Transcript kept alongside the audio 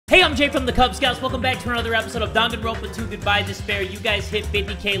Hey, I'm Jay from the Kubz Scouts. Welcome back to another episode of Danganronpa 2 Goodbye Despair. You guys hit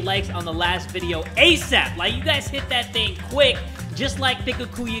 50k likes on the last video ASAP. Like, you guys hit that thing quick. Just like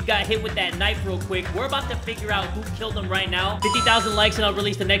Kuya got hit with that knife real quick. We're about to figure out who killed him right now. 50,000 likes and I'll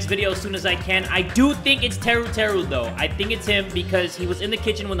release the next video as soon as I can. I do think it's Teru though. I think it's him because he was in the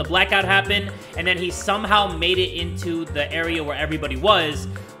kitchen when the blackout happened and then he somehow made it into the area where everybody was.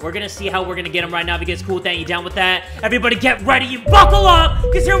 We're gonna see how we're gonna get him right now. If you guys cool with that, you down with that? Everybody get ready, you buckle up,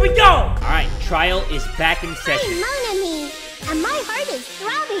 because here we go! Alright, trial is back in session. I'm Mon Ami, and my heart is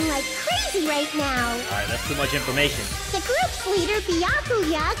throbbing like crazy right now. Alright, that's too much information. The group's leader,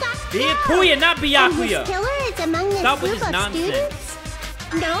 Byakuya, got killed. Byakuya, not Byakuya! And his killer is among this Stop with group this of nonsense. students?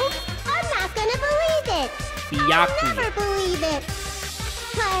 No, I'm not gonna believe it. Byakuya. I'll never believe it.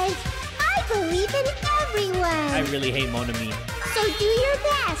 Cause I believe in everyone. I really hate Mon Ami. So do your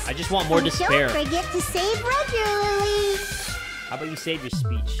best. I just want more and despair. Don't forget to save regularly. How about you save your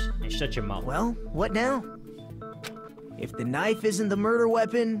speech and shut your mouth? Well, what now? If the knife isn't the murder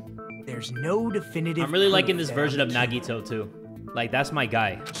weapon, there's no definitive. I'm really liking this proof version of that Nagito too. Like, that's my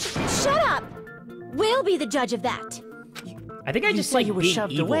guy. Shut up! We'll be the judge of that. I think I just like you were being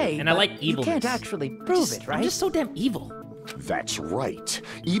shoved evil, away, and I but like you evilness. can't actually prove it, right? I'm just so damn evil. That's right.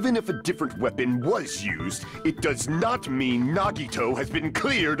 Even if a different weapon was used, it does not mean Nagito has been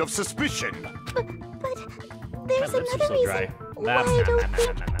cleared of suspicion. But there's My lips are another so reason dry. why I don't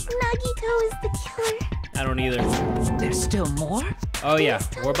think Nagito is the killer. I don't either. There's still more? Oh yeah,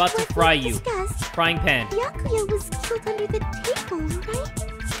 Last we're about to time fry we you. discussed, Frying pan. Byakuya was killed under the table,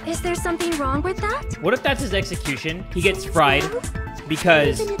 right? Is there something wrong with that? What if that's his execution? He gets fried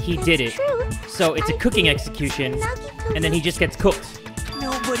because Even if he that's did it. true, So it's a I cooking think execution, Nagito and then he was- just gets cooked.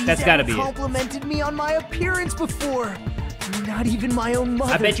 Nobody's That's gotta be it. complimented me on my appearance before. Not even my own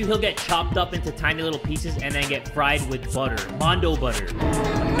mother. I bet you he'll get chopped up into tiny little pieces and then get fried with butter. Mondo butter.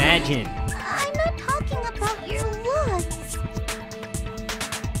 Imagine. I'm not talking about your looks.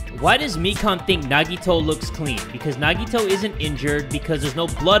 Why does Mikan think Nagito looks clean? Because Nagito isn't injured, because there's no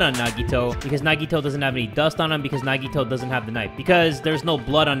blood on Nagito, because Nagito doesn't have any dust on him, because Nagito doesn't have the knife, because there's no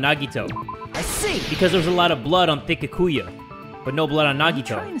blood on Nagito, I see. because there's a lot of blood on Kuya, but no blood on Are you Nagito.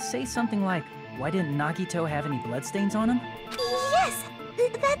 trying to say something like, why didn't Nagito have any bloodstains on him? Yes,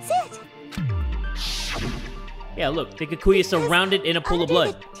 that's it. Yeah, look, Kuya is surrounded in a pool of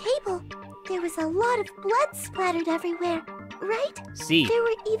blood. Under the table, there was a lot of blood splattered everywhere, right? See. There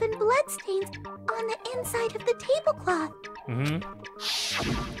were even blood stains on the inside of the tablecloth.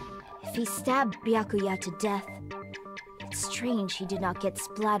 If he stabbed Byakuya to death, it's strange he did not get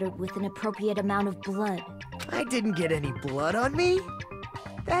splattered with an appropriate amount of blood. I didn't get any blood on me.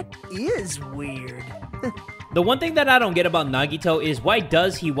 That is weird. The one thing that I don't get about Nagito is why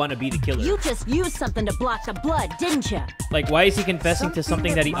does he want to be the killer? You just used something to block the blood, didn't you? Like, why is he confessing to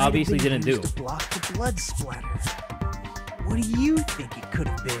something that he might have obviously been didn't do? used to block the blood splatter. What do you think it could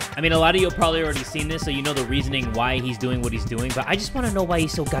have been? I mean, a lot of you have probably already seen this, so you know the reasoning why he's doing what he's doing, but I just want to know why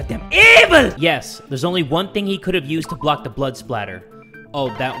he's so goddamn evil! Yes, there's only one thing he could have used to block the blood splatter. Oh,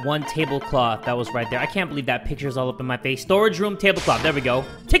 that one tablecloth that was right there. I can't believe that picture's all up in my face. Storage room tablecloth. There we go.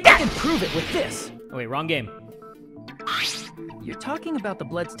 Take that! I can prove it with this. Oh, wait, wrong game. You're talking about the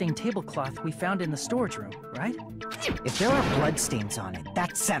bloodstained tablecloth we found in the storage room, right? If there are bloodstains on it,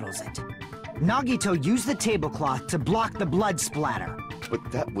 that settles it. Nagito used the tablecloth to block the blood splatter.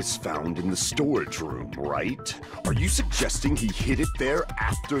 But that was found in the storage room, right? Are you suggesting he hid it there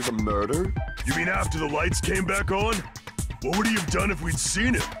after the murder? You mean after the lights came back on? What would he have done if we'd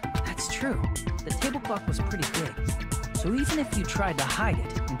seen it? That's true. The tablecloth was pretty big. So even if you tried to hide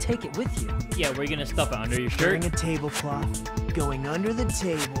it and take it with you, Yeah, we're gonna stuff it under your Wearing shirt. a tablecloth, going under the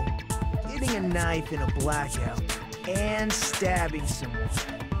table, getting a knife in a blackout, and stabbing someone.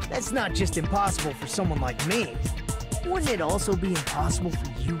 That's not just impossible for someone like me. Wouldn't it also be impossible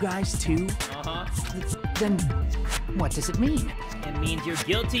for you guys too? Uh-huh. then what does it mean? It means you're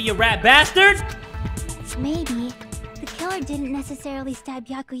guilty, you rat bastard! Maybe the killer didn't necessarily stab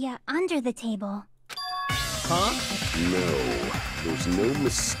Byakuya under the table. Huh? No, there's no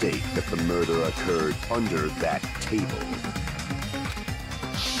mistake that the murder occurred under that table.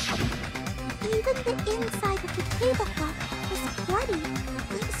 Even the inside of the tablecloth was bloody.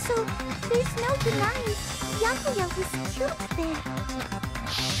 So there's no denying Byakuya was killed there.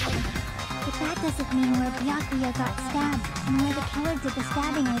 But that doesn't mean where Byakuya got stabbed and where the killer did the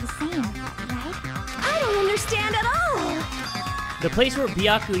stabbing are the same, right? I don't understand at all! The place where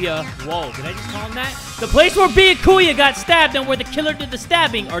Byakuya... Whoa, did I just call him that? The place where Byakuya got stabbed and where the killer did the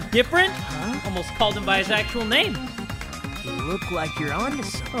stabbing are different? Huh? Almost called him by his actual name. You look like you're onto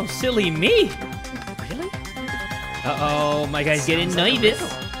something. Oh, silly me. Really? Uh-oh, my guy's getting Sounds like a nervous.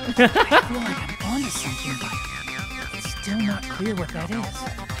 riddle. I feel like I'm onto something, but it's still not clear what that is.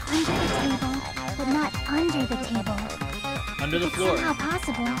 Under the table, but not under the table. Under the It's floor. somehow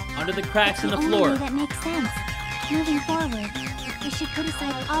possible. Under the cracks in the only floor. way that makes sense. Moving forward, we should put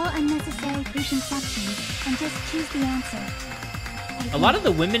aside all unnecessary preconceptions and just choose the answer. A lot of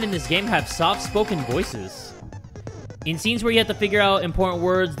the women in this game have soft-spoken voices. In scenes where you have to figure out important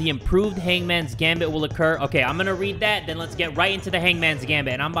words, the improved Hangman's Gambit will occur. Okay, I'm gonna read that, then let's get right into the Hangman's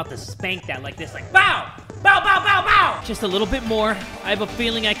Gambit, and I'm about to spank that like this, like, bow! Bow, bow, bow, bow! Just a little bit more. I have a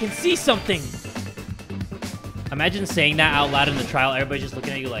feeling I can see something. Imagine saying that out loud in the trial, everybody's just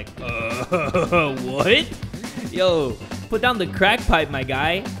looking at you like, what? Yo, put down the crack pipe, my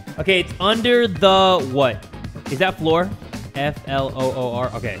guy. Okay, it's under the what? Is that floor?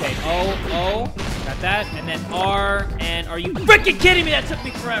 F-L-O-O-R. Okay. Okay, O, got that. And then R, and are you freaking kidding me? That took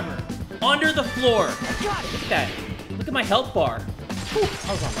me forever. Under the floor. I got it. Look at that. Look at my health bar. Whew.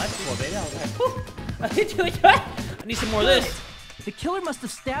 I was on life support, baby. I was like, whew. I need some more of this. The killer must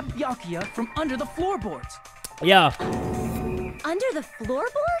have stabbed Byakuya from under the floorboards. Yeah. Under the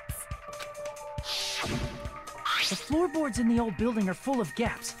floorboards? The floorboards in the old building are full of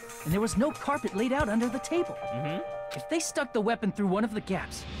gaps, and there was no carpet laid out under the table. If they stuck the weapon through one of the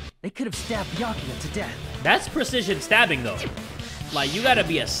gaps, they could have stabbed Byakuya to death. That's precision stabbing, though. Like, you gotta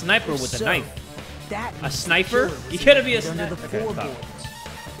be a sniper with a knife. That A sniper? You gotta be a under sniper. the Okay, floorboards.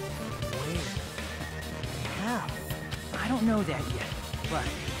 Where? How? I don't know that yet, but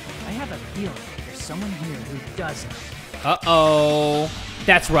I have a feeling there's someone here who does know. Uh-oh.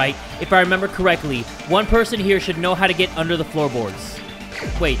 That's right. If I remember correctly, one person here should know how to get under the floorboards.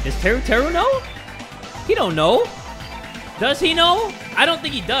 Wait, does Teru know? He don't know. Does he know? I don't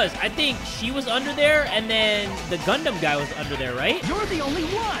think he does. I think she was under there, and then the Gundam guy was under there, right? You're the only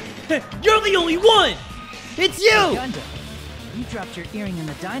one! You're the only one! It's you! Gundam, you dropped your earring in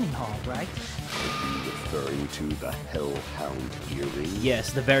the dining hall, right? Are you referring to the Hellhound earring?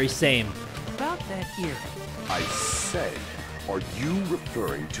 Yes, the very same. About that earring. I said, are you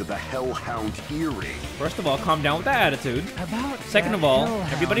referring to the Hellhound earring? First of all, calm down with that attitude. About Second that of all,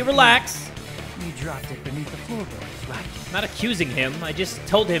 hellhound everybody earring. relax. You dropped it beneath the floorboards, right? I'm not accusing him. I just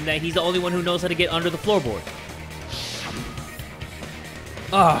told him that he's the only one who knows how to get under the floorboard.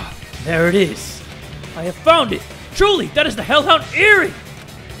 Ah, there it is. I have found it. Truly, that is the Hellhound earring.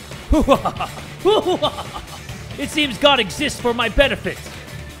 It seems God exists for my benefit.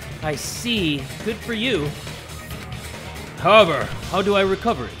 I see. Good for you. However, how do I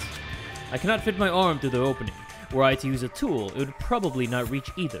recover it? I cannot fit my arm through the opening. Were I to use a tool, it would probably not reach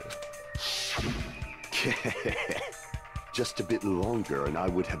either. Just a bit longer and I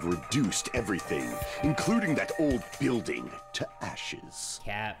would have reduced everything, including that old building, to ashes.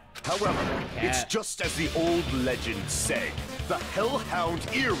 Cap. However, it's Cat. just as the old legend said. The Hellhound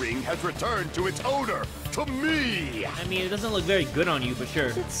earring has returned to its owner, to me! I mean, it doesn't look very good on you, but sure.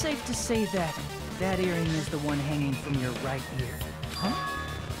 Is it safe to say that that earring is the one hanging from your right ear? Huh?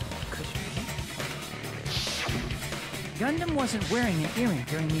 Could it be? Gundam wasn't wearing an earring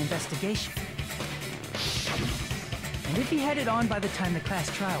during the investigation. And if he had it on by the time the class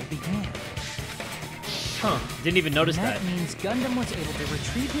trial began, Huh. Didn't even notice that. that means Gundam was able to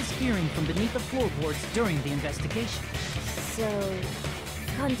retrieve his earring from beneath the floorboards during the investigation. So,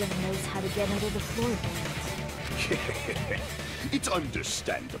 Gundam knows how to get under the floorboards. It's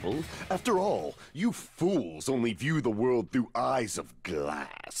understandable. After all, you fools only view the world through eyes of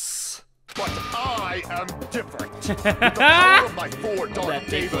glass. But I am different. With the power of my 4 dark That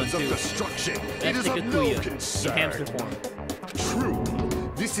big devas one, of too. destruction, That's it is the of no Gakuya in concern. hamster form.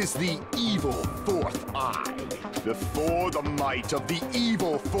 True, this is the evil 4th eye. Before the might of the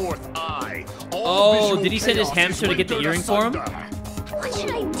evil 4th eye, all Oh, visual did he send his chaos hamster is to get the rendered earring for him? asunder. What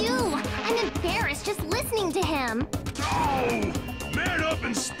should I do? I'm embarrassed just listening to him. Oh! Man up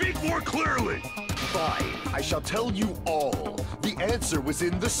and speak more clearly! Fine, I shall tell you all. The answer was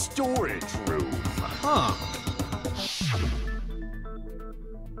in the storage room. Huh.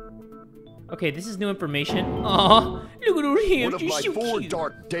 Okay, this is new information. Aw, look at her hands. One of She's my so 4 cute.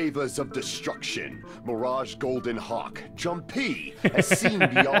 dark devas of destruction, Mirage Golden Hawk, Jumpy, has seen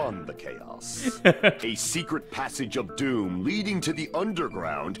beyond the chaos. A secret passage of doom leading to the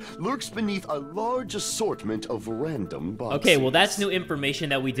underground lurks beneath a large assortment of random boxes. Okay, well, that's new information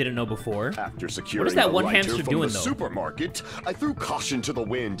that we didn't know before. After securing What is that a one lighter hamster from doing, the though? supermarket, I threw caution to the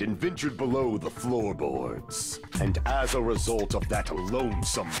wind and ventured below the floorboards. And as a result of that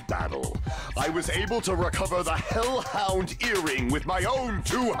lonesome battle, I was able to recover the Hellhound earring with my own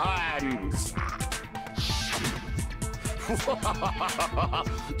 2 hands.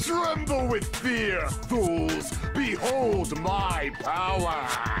 Tremble with fear, fools! Behold my power!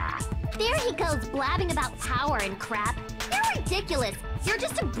 There he goes blabbing about power and crap. You're ridiculous. You're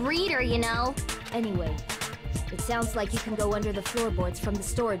just a breeder, you know. Anyway, it sounds like you can go under the floorboards from the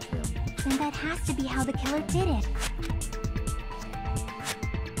storage room. Then that has to be how the killer did it.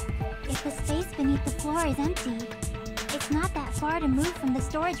 If the space beneath the floor is empty, it's not that far to move from the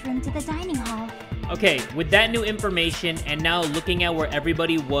storage room to the dining hall. Okay, with that new information and now looking at where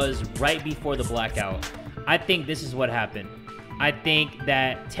everybody was right before the blackout, I think this is what happened. I think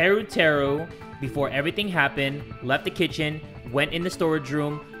that Teru, before everything happened, left the kitchen, went in the storage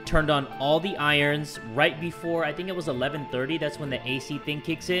room, turned on all the irons right before, I think it was 11:30, that's when the AC thing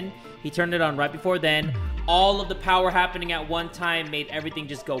kicks in. He turned it on right before then. All of the power happening at one time made everything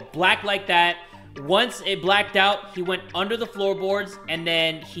just go black like that. Once it blacked out, he went under the floorboards, and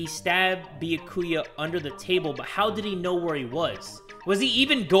then he stabbed Byakuya under the table, but how did he know where he was? Was he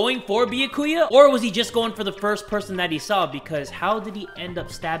even going for Byakuya? Or was he just going for the first person that he saw? Because how did he end up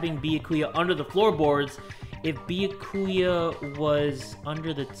stabbing Byakuya under the floorboards if Byakuya was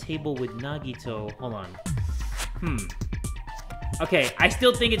under the table with Nagito? Hold on. Okay, I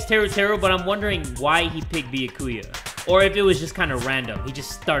still think it's Teru, but I'm wondering why he picked Byakuya. Or if it was just kind of random. He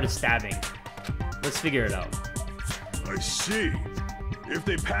just started stabbing. Let's figure it out. I see. If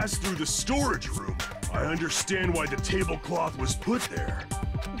they passed through the storage room, I understand why the tablecloth was put there.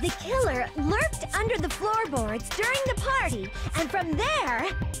 The killer lurked under the floorboards during the party, and from there,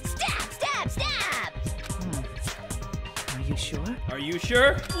 stab, stab, stab! Are you sure? Are you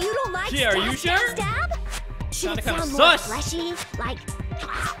sure? You don't like Gee, stab, are you stab, sure? stab? Should it Sounded kinda sound more sus. fleshy? Like...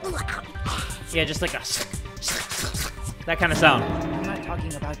 Yeah, just like a... that kind of sound. I'm not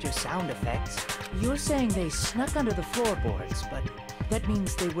talking about your sound effects. You're saying they snuck under the floorboards, but that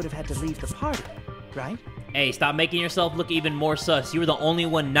means they would have had to leave the party, right? Hey, stop making yourself look even more sus. You were the only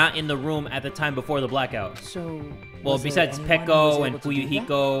one not in the room at the time before the blackout. So... Well, was there besides anyone who was Peko able and to do that?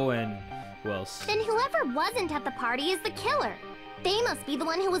 Fuyuhiko and... who else? Then whoever wasn't at the party is the killer. They must be the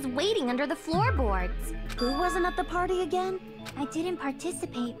one who was waiting under the floorboards. Who wasn't at the party again? I didn't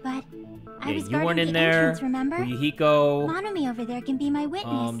participate, but I Yeah, was you guarding weren't in the there. entrance, remember? Fuyuhiko. Monami over there can be my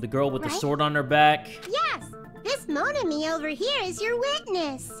witness. The girl with the right? sword on her back. Yes, this Monami over here is your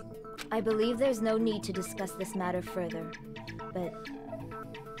witness. I believe there's no need to discuss this matter further, but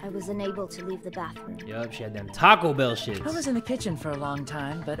I was unable to leave the bathroom. Yup, she had them Taco Bell shits. I was in the kitchen for a long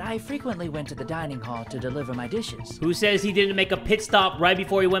time, but I frequently went to the dining hall to deliver my dishes. Who says he didn't make a pit stop right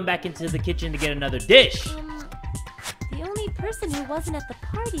before he went back into the kitchen to get another dish? The only person who wasn't at the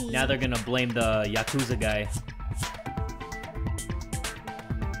party... Now they're gonna blame the Yakuza guy.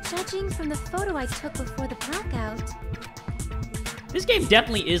 Judging from the photo I took before the blackout, This game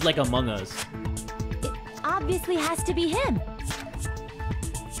definitely is like Among Us. it obviously has to be him.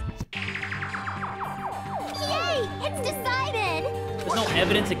 Yay! It's decided! There's no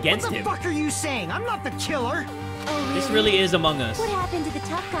evidence against What the him. fuck are you saying? I'm not the killer! Oh, This really is Among Us. What happened to the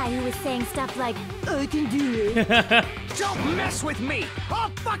tough guy who was saying stuff like, I can do it. Don't mess with me! I'll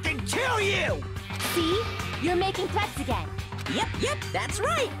fucking kill you! see? You're making threats again. Yep, that's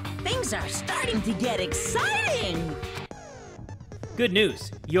right. Things are starting to get exciting. Good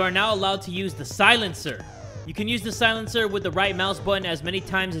news. You are now allowed to use the silencer. You can use the silencer with the right mouse button as many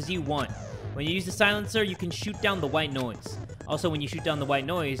times as you want. When you use the silencer, you can shoot down the white noise. Also, when you shoot down the white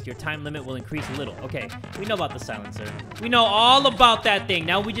noise, your time limit will increase a little. Okay, we know about the silencer. We know all about that thing.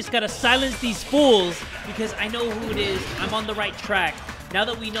 Now we just gotta silence these fools because I know who it is. I'm on the right track. Now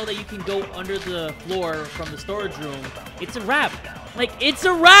that we know that you can go under the floor from the storage room, it's a wrap. Like, it's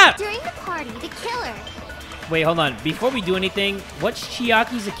a wrap! During the party, the killer... Wait, hold on. Before we do anything, what's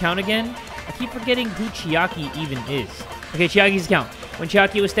Chiaki's account again? I keep forgetting who Chiaki even is. Okay, Chiaki's account. When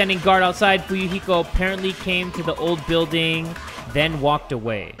Chiaki was standing guard outside, Fuyuhiko apparently came to the old building, then walked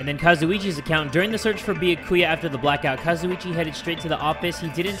away. And then Kazuichi's account. During the search for Byakuya after the blackout, Kazuichi headed straight to the office. He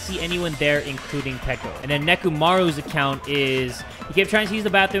didn't see anyone there, including Peko. And then Nekumaru's account is... he kept trying to use the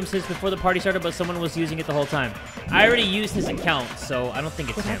bathroom since before the party started, but someone was using it the whole time. I already used his account, so I don't think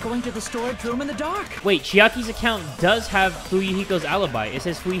it's Without him. going to the storage room in the dark. Wait, Chiaki's account does have Fuyuhiko's alibi. It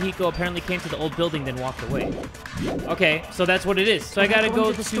says Fuyuhiko apparently came to the old building, then walked away. Okay, so that's what it is. So I gotta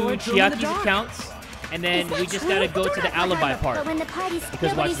go to Chiaki's accounts, and then we just gotta go to the alibi part. But when the party's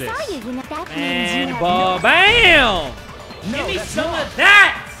Because watch nobody saw this. you know that means And you have bam! No, Give me that's some not. of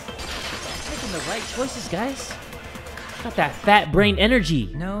that! Making the right choices, guys. Got that fat brain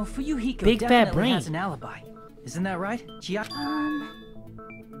energy. No, Fuyuhiko Big fat definitely brain. has an alibi. Isn't that right, Chiaki?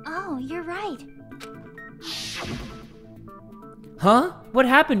 Oh, you're right. Huh? What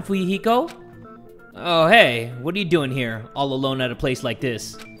happened, Fuyuhiko? Oh, hey, what are you doing here, all alone at a place like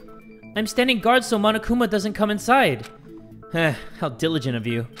this? I'm standing guard so Monokuma doesn't come inside. How diligent of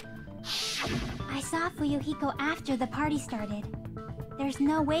you. I saw Fuyuhiko after the party started. There's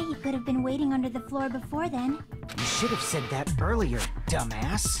no way he could have been waiting under the floor before then. You should have said that earlier,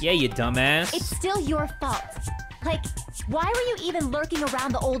 dumbass. Yeah, you dumbass. It's still your fault. Like, why were you even lurking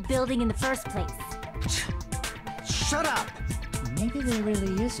around the old building in the first place? Shut up! Maybe there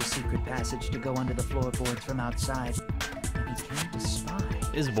really is a secret passage to go under the floorboards from outside. Maybe came to spy.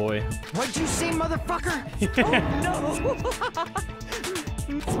 This boy. What'd you say, motherfucker?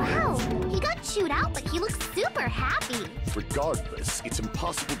 Wow, he got chewed out, but he looks super happy. Regardless, it's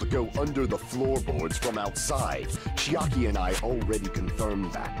impossible to go under the floorboards from outside. Chiaki and I already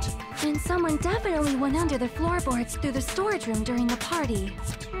confirmed that. And someone definitely went under the floorboards through the storage room during the party.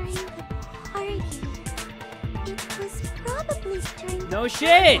 During the party? It was probably during No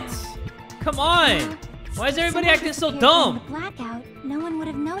shit! Come on! Why is everybody acting so dumb? The blackout, no one would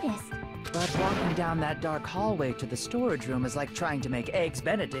have noticed. But walking down that dark hallway to the storage room is like trying to make Eggs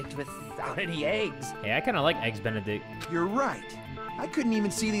Benedict without any eggs. Hey, I kind of like Eggs Benedict. You're right. I couldn't even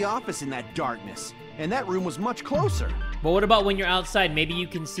see the office in that darkness, and that room was much closer. But what about when you're outside? Maybe you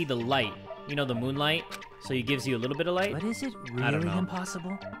can see the light. You know, the moonlight? So it gives you a little bit of light? But is it I don't really know.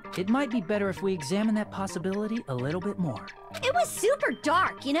 impossible? It might be better if we examine that possibility a little bit more. It was super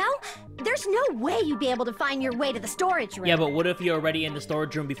dark, you know? There's no way you'd be able to find your way to the storage room. Yeah, but what if you're already in the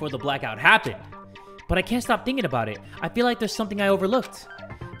storage room before the blackout happened? But I can't stop thinking about it. I feel like there's something I overlooked.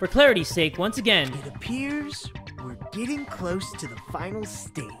 For clarity's sake, once again... It appears we're getting close to the final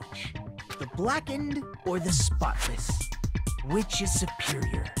stage. The blackened or the spotless? Which is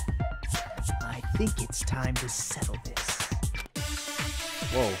superior? I think it's time to settle this.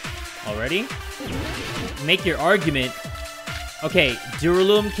 Whoa. Already? Make your argument. Okay,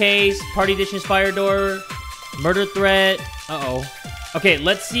 Duralum case, party dishes fire door, murder threat. Uh-oh. Okay,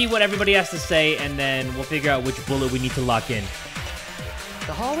 let's see what everybody has to say, and then we'll figure out which bullet we need to lock in.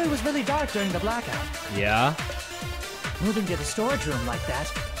 The hallway was really dark during the blackout. Yeah? Moving to the storage room like that.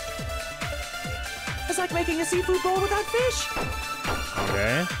 It's like making a seafood bowl without fish.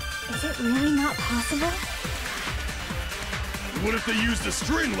 Okay. Is it really not possible? What if they used a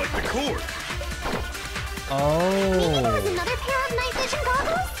string like the cord? Maybe there was Oh. another pair of night vision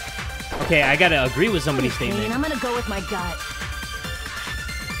goggles? Okay, I gotta agree with somebody's Clean, statement. I'm gonna go with my gut.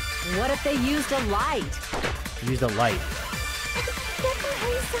 What if they used a light? Use a light. It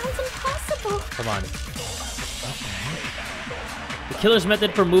definitely sounds impossible. Come on. The killer's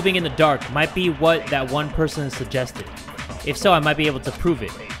method for moving in the dark might be what that one person suggested. If so, I might be able to prove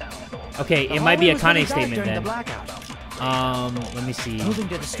it. Okay, The it might be a hallway Kane was really dark statement during then. the blackout. Let me see. Moving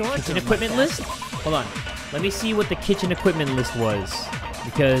to the storage Kitchen room equipment like list? Hold on. Let me see what the kitchen equipment list was.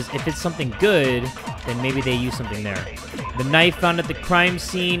 Because if it's something good, then maybe they use something there. The knife found at the crime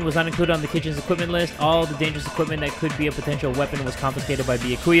scene was not included on the kitchen's equipment list. All the dangerous equipment that could be a potential weapon was confiscated by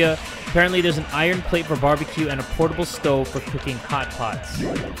Byakuya. Apparently there's an iron plate for barbecue and a portable stove for cooking hot pots.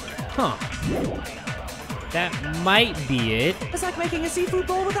 Huh. That might be it. It's like making a seafood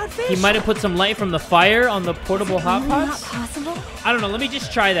bowl without fish. He might have put some light from the fire on the portable hot Really not pots. possible? I don't know. Let me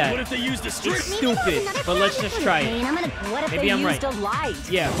just try that. What if they used a string? It's stupid, but let's just try it. Clean, I'm gonna. What if Maybe they I'm used right. a light?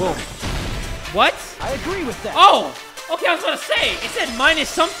 Yeah, boom. What? I agree with that. Oh! Okay, I was gonna say. It said minus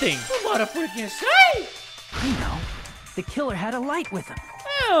something. What a freaking say? I know. The killer had a light with him.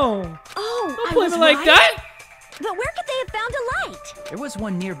 Oh. Oh, Don't I blame was it like right. that. But where could they have found a light? There was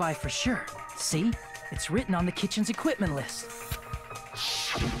one nearby for sure. See? It's written on the kitchen's equipment list.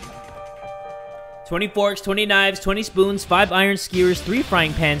 20 forks, 20 knives, 20 spoons, 5 iron skewers, 3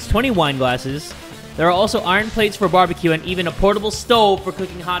 frying pans, 20 wine glasses. There are also iron plates for barbecue and even a portable stove for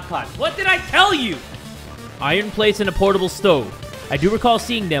cooking hot pots. What did I tell you? Iron plates and a portable stove. I do recall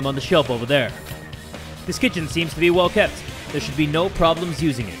seeing them on the shelf over there. This kitchen seems to be well kept. There should be no problems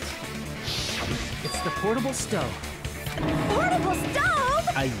using it. It's the portable stove. Portable stove?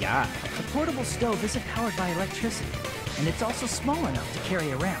 Yeah. The portable stove isn't powered by electricity, and it's also small enough to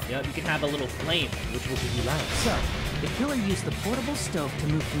carry around. Yep, you can have a little flame, which will give you light. So, the killer used the portable stove to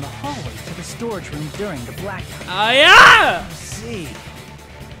move from the hallway to the storage room during the blackout. Yeah! I see.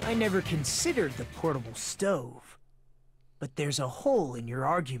 I never considered the portable stove. But there's a hole in your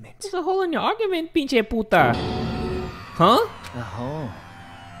argument. There's a hole in your argument, pinche puta. Huh? A hole?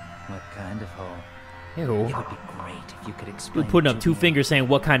 What kind of hole? Ew. It would be great if you could explain. You're putting it up to 2 me fingers saying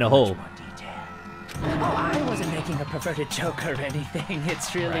what kind of in hole. much more detail. Oh, I wasn't making a perverted joke or anything.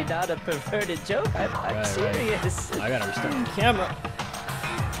 It's really not a perverted joke. I'm serious. I gotta restart the camera.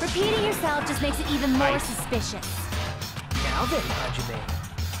 Repeating yourself just makes it even more suspicious. Now then, Hajime.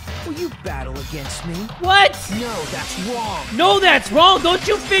 Will you battle against me? What? No, that's wrong. No, that's wrong. Don't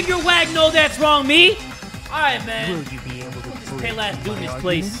you figure wag no, that's wrong, me. All right, man. Will you be able to Put this prove pale ass dude in my his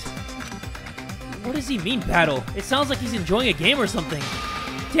place. What does he mean, battle? It sounds like he's enjoying a game or something.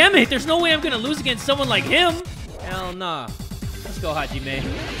 Damn it, there's no way I'm gonna lose against someone like him. Hell nah. Let's go, Hajime.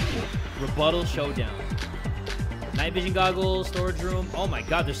 Rebuttal showdown. Night vision goggles, storage room. Oh my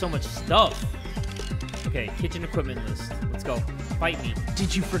god, there's so much stuff. Okay, kitchen equipment list. Let's go. Fight me.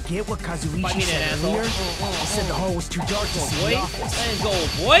 Did you forget what Kazuichi Fight me, said that earlier? asshole. He said the hall was too dark to see Boy, the office. let's go,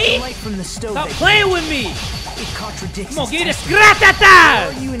 The boy. light from the stove Stop that playing with me. it contradicts Come on, his give me this. testimony.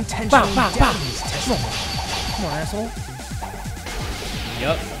 Gratata! Are you intentionally Bow, bow, bow. doubting his testimony? Come on, asshole.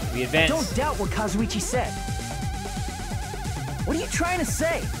 Yup, we advance. Don't doubt what Kazuichi said. What are you trying to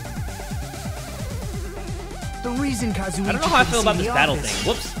say? The reason Kazuichi I don't know how I couldn't feel about see this the battle office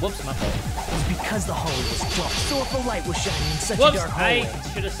thing. Whoops, my fault. was because the hallway was dark. So if a light was shining in such a Whoops, dark I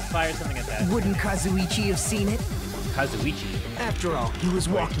hallway, should have fired something at that. wouldn't Kazuichi have seen it? Kazuichi. After all, he was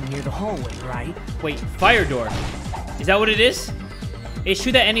walking near the hallway, right? Wait, fire door. Is that what it is? It's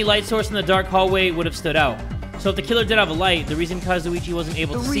true that any light source in the dark hallway would have stood out. So if the killer did have a light, the reason Kazuichi wasn't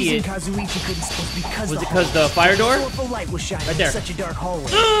able to see it... Kazuichi couldn't see was because Was it because the fire door? So if a light was shining Right there. in such a dark hallway.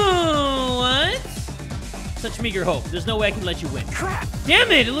 Oh, what? Such meager hope. There's no way I can let you win. Crap! Damn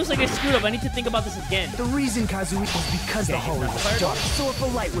it! It looks like I screwed up. I need to think about this again. The reason Kazuichi was because the hallway not the fire was door? dark. So if a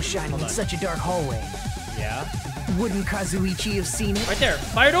light was shining in such a dark hallway, Yeah. wouldn't Kazuichi have seen it? Right there.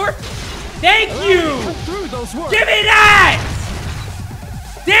 Fire door? Thank you! Through those words. Give me that!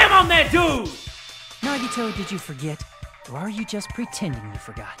 Damn, I'm that dude! Nagito, did you forget? Or are you just pretending you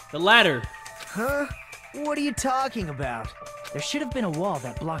forgot? The ladder. Huh? What are you talking about? There should have been a wall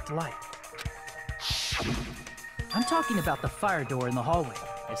that blocked light. I'm talking about the fire door in the hallway.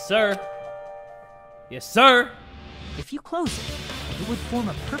 Yes, sir. Yes, sir. If you close it, it would form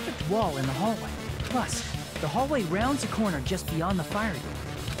a perfect wall in the hallway. Plus, the hallway rounds a corner just beyond the fire door.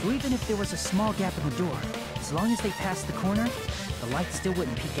 So even if there was a small gap in the door, as long as they passed the corner, the light still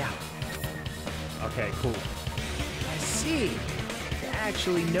wouldn't peek out. Okay, cool. I see. You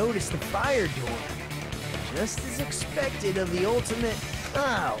actually noticed the fire door. Just as expected of the ultimate...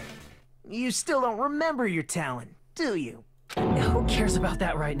 Oh. You still don't remember your talent, do you? Who cares about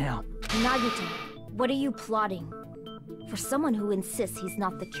that right now? Nagito, what are you plotting? For someone who insists he's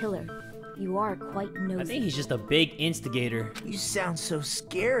not the killer, you are quite nosy. I think he's just a big instigator. You sound so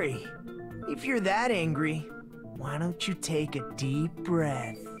scary. If you're that angry, why don't you take a deep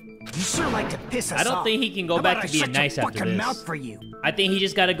breath? You sure like to piss us off. I don't think he can go How back about to I being shut nice your after fucking this. mouth for you? I think he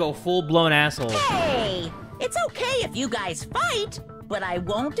just gotta go full-blown asshole. Hey, it's okay if you guys fight, but I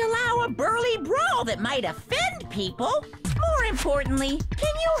won't allow a burly brawl that might offend people. More importantly,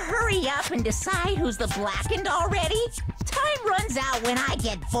 can you hurry up and decide who's the blackened already? Time runs out when I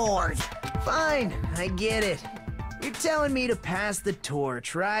get bored. Fine, I get it. You're telling me to pass the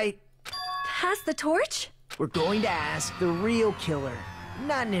torch, right? Pass the torch? We're going to ask the real killer,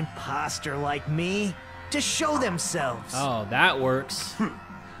 not an imposter like me, to show themselves. Oh, that works.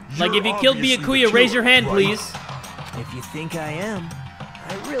 Like, if you You're killed obviously the Byakuya, raise your killer, hand, right? please. If you think I am,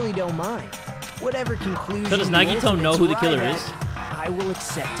 I really don't mind. Whatever conclusion So does the Nagito know who the ultimate's killer right is? at, I will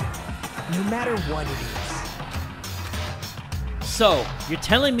accept it, no matter what it is. So, you're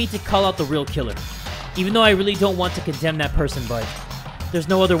telling me to call out the real killer. Even though I really don't want to condemn that person, but there's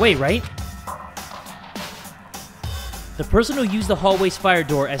no other way, right? The person who used the hallway's fire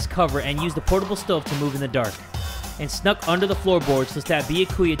door as cover and used the portable stove to move in the dark, and snuck under the floorboards to stab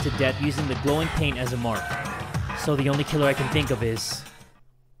Byakuya to death using the glowing paint as a mark. So the only killer I can think of is...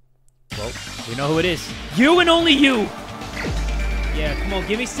 Well, we know who it is. You and only you! Yeah, come on,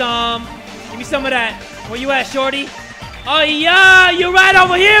 give me some. Give me some of that. Where you at, shorty? Oh, yeah, you're right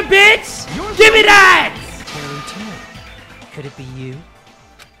over here, bitch! Give me that! Terry, could it be you?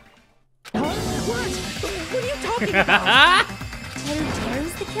 What are you talking about?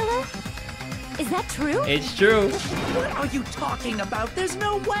 Teru's the killer? Is that true? It's true. What are you talking about? There's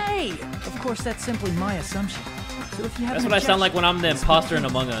no way! Of course, that's simply my assumption. So if you have That's an what I sound objection- like when I'm the imposter in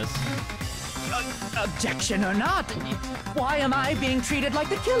Among Us. Objection or not, why am I being treated like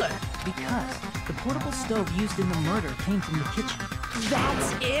the killer? Because the portable stove used in the murder came from the kitchen.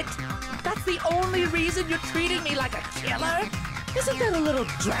 That's it? That's the only reason you're treating me like a killer? Isn't that a little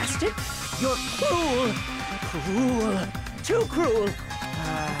drastic? You're cruel. Cruel. Too cruel.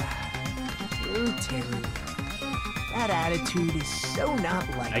 True, Terry. That attitude is so not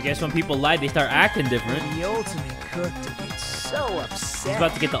like I guess when people lie, they start acting different. the ultimate cook to get so He's upset.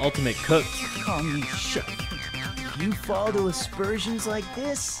 about to get the ultimate cooked. Call me chef. If you fall to aspersions like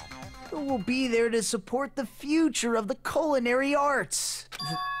this, who will be there to support the future of the culinary arts?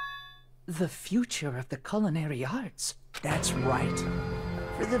 the future of the culinary arts. That's right.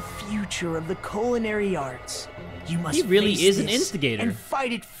 For the future of the culinary arts, you must He really face is an this instigator. and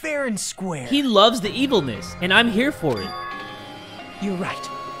fight it fair and square. He loves the evilness, and I'm here for it. You're right.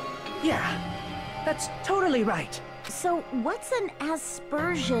 Yeah, that's totally right. So, what's an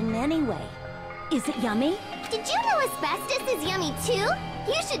aspersion anyway? Is it yummy? Did you know asbestos is yummy too?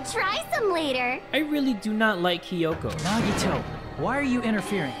 You should try some later. I really do not like Kyoko. Nagito, why are you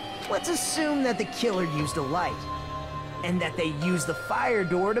interfering? Let's assume that the killer used a light, and that they used the fire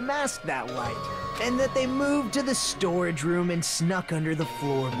door to mask that light, and that they moved to the storage room and snuck under the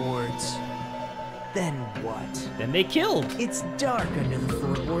floorboards. Then what? Then they killed. It's dark under the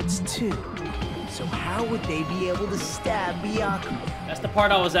floorboards too. So how would they be able to stab Byakuya? That's the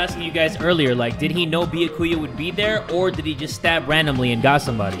part I was asking you guys earlier. Like, did he know Byakuya would be there, or did he just stab randomly and got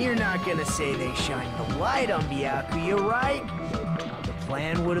somebody? You're not gonna say they shined the light on Byakuya, right? The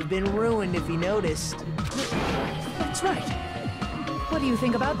plan would have been ruined if he noticed. That's right. What do you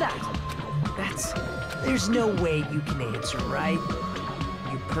think about that? There's no way you can answer, right?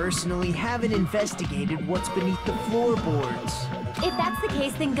 You personally haven't investigated what's beneath the floorboards. If that's the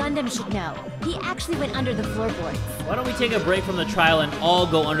case, then Gundam should know. He actually went under the floorboards. Why don't we take a break from the trial and all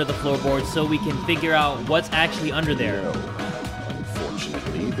go under the floorboards so we can figure out what's actually under there?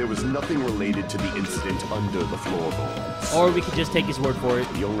 Unfortunately, there was nothing related to the incident under the floorboards. Or we could just take his word for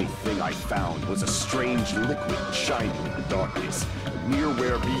it. The only thing I found was a strange liquid shining in the darkness, near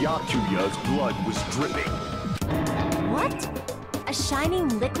where Byakuya's blood was dripping. What? A shining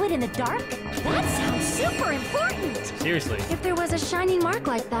liquid in the dark? That sounds super important! Seriously. If there was a shining mark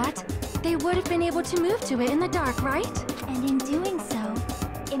like that, they would have been able to move to it in the dark, right? And in doing so,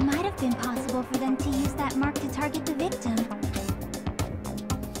 it might have been possible for them to use that mark to target the victim.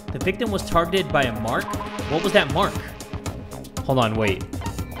 The victim was targeted by a mark? What was that mark? Hold on, wait.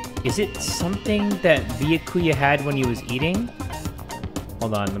 Is it something that Byakuya had when he was eating?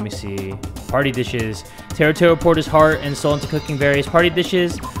 Hold on, let me see. Party dishes. Teru poured his heart and soul into cooking various party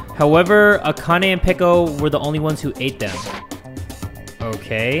dishes. However, Akane and Peko were the only ones who ate them.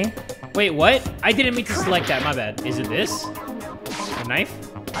 Okay. Wait, what? I didn't mean to select that, my bad. Is it this? A knife?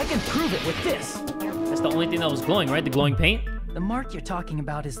 I can prove it with this. That's the only thing that was glowing, right? The glowing paint? The mark you're talking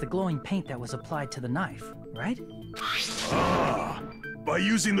about is the glowing paint that was applied to the knife, right? Ah, by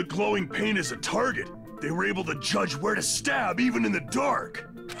using the glowing paint as a target, they were able to judge where to stab even in the dark.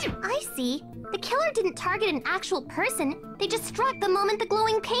 I see. The killer didn't target an actual person. They just struck the moment the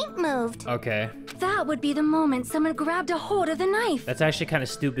glowing paint moved. Okay. That would be the moment someone grabbed a hold of the knife. That's actually kind of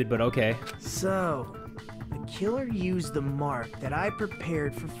stupid, but okay. So, the killer used the mark that I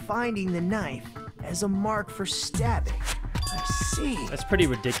prepared for finding the knife as a mark for stabbing. I see. That's pretty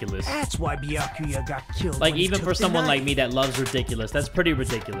ridiculous. That's why Byakuya got killed. Like, when he even took for the someone like knife. me that loves ridiculous, that's pretty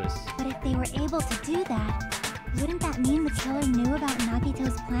ridiculous. But if they were able to do that, wouldn't that mean the killer knew about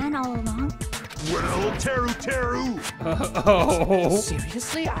Nagito's plan all along? Well, Teru! Oh.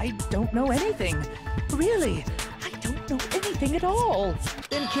 Seriously? I don't know anything. Really? I don't know anything at all.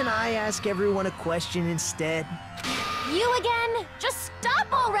 Then can I ask everyone a question instead? You again? Just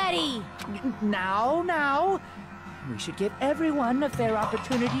stop already! Now. We should give everyone a fair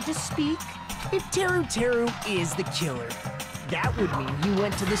opportunity to speak. If Teru is the killer, that would mean he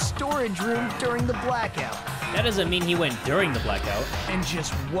went to the storage room during the blackout. That doesn't mean he went during the blackout. And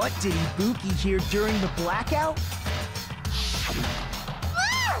just what did Ibuki hear during the blackout?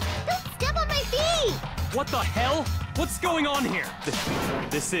 Ah! Don't step on my feet! What the hell? What's going on here?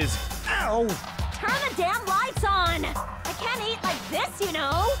 This is... Ow! Turn the damn lights on! I can't eat like this, you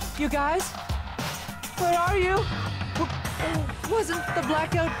know! You guys? Where are you? Wasn't the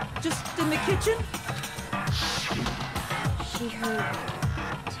blackout just in the kitchen? She heard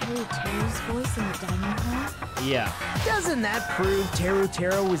Teru's voice in the dining hall? Yeah. Doesn't that prove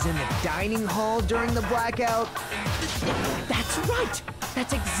Teru was in the dining hall during the blackout? That's right!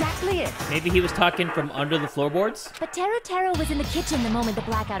 That's exactly it! Maybe he was talking from under the floorboards? But Teru was in the kitchen the moment the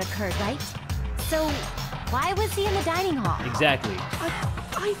blackout occurred, right? So, why was he in the dining hall? Exactly.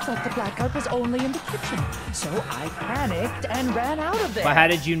 I thought the blackout was only in the kitchen, so I panicked and ran out of there. But how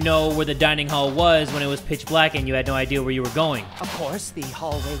did you know where the dining hall was when it was pitch black and you had no idea where you were going? Of course, the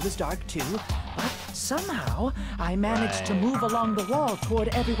hallway was dark too, but somehow I managed to move along the wall toward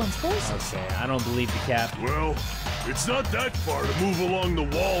everyone's voices. Okay, I don't believe the cap. Well, it's not that far to move along the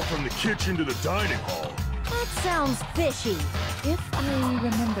wall from the kitchen to the dining hall. That sounds fishy. If I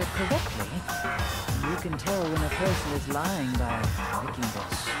remember correctly, you can tell when a person is lying by licking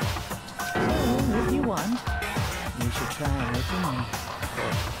this. So, if you want, you should try licking me.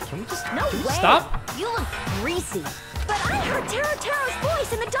 Can we just No way! stop? You look greasy. But I heard Teru's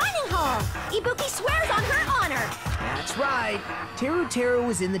voice in the dining hall. Ibuki swears on her honor. That's right. Teru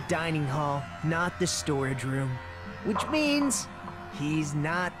was in the dining hall, not the storage room. Which means he's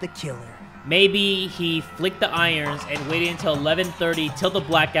not the killer. Maybe he flicked the irons and waited until 11:30 till the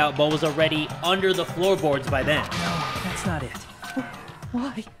blackout, but was already under the floorboards by then. No, that's not it.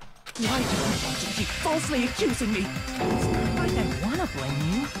 Why? Why do you want to keep falsely accusing me? It's not like I want to blame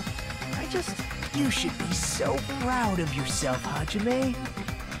you. You should be so proud of yourself, Hajime.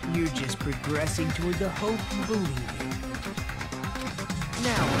 You're just progressing toward the hope you believe in.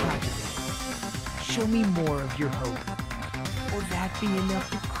 Now, Hajime, show me more of your hope. Will that be enough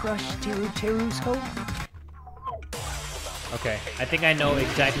to crush Teru's hope? Okay, I think I know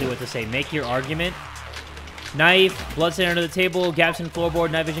exactly what to say. Make your argument. Knife, bloodstain under the table, gaps in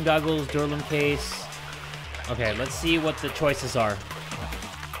floorboard, night vision goggles, Durlam case. Okay, let's see what the choices are.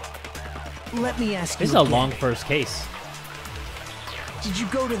 Let me ask you This is a long first case. Did you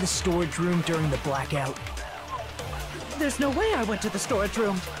go to the storage room during the blackout? There's no way I went to the storage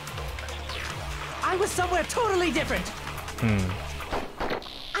room. I was somewhere totally different.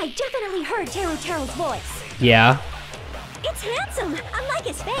 I definitely heard Teru's voice. Yeah. It's handsome, unlike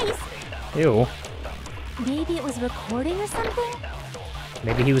his face. Ew. Maybe it was recording or something?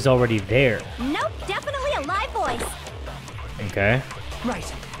 Maybe he was already there. Nope, definitely a live voice. Okay.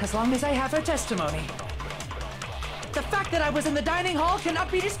 Right, as long as I have her testimony. The fact that I was in the dining hall cannot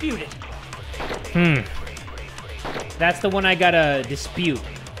be disputed. That's the one I gotta dispute.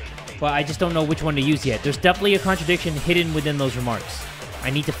 But I just don't know which one to use yet. There's definitely a contradiction hidden within those remarks. I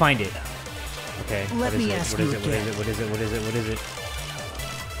need to find it. Okay. Let me ask you again. What is it?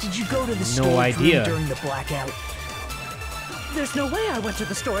 Did you go to the storage room during the blackout? There's no way I went to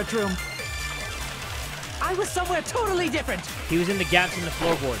the storage room. I was somewhere totally different. He was in the gaps in the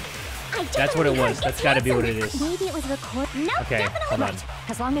floorboard. That's what it was. That's gotta be what it is. Maybe it was recorded. No, Okay, definitely hold on. not.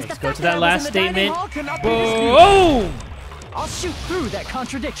 As long as Let's the go fact to that that I last was in the dining statement. hall cannot be Boom! I'll shoot through that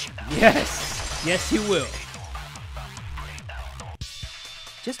contradiction. Yes. Yes, you will.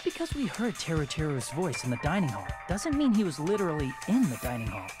 Just because we heard Teru's voice in the dining hall doesn't mean he was literally in the dining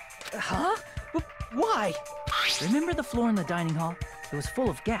hall. Huh? Why? Remember the floor in the dining hall? It was full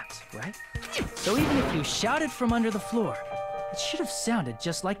of gaps, right? So even if you shouted from under the floor, it should have sounded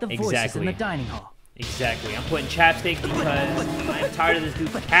just like the voices in the dining hall. Exactly. I'm putting chapstick because I'm tired of this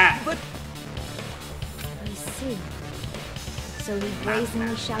dude's cat. I see. So he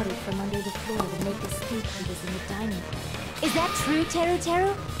brazenly shouted from under the floor to make us think he was in the dining hall. Is that true,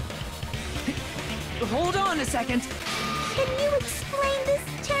 Teru? Hold on a second. Can you explain this,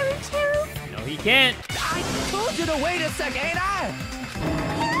 Teru? No, he can't. I told you to wait a second, ain't I?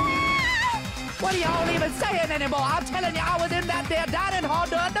 What are y'all even saying anymore? I'm telling you, I was in that there dining hall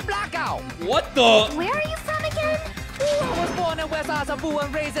during the blackout. What the? Where are you from again? I was born in West Asabu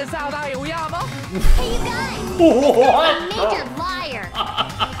and raised in South Aoyama. Hey, you guys! What? You're a major liar!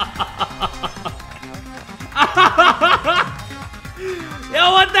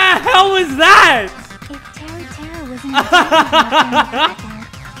 Yo, what the hell was that? If Teru was in the dining hall during the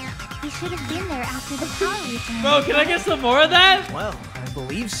blackout, he should have been there after the power returned. Bro, can I get some more of that? Well, I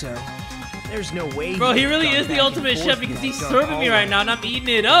believe so. There's no way. Bro, he really is the ultimate chef because he's serving me right now and I'm eating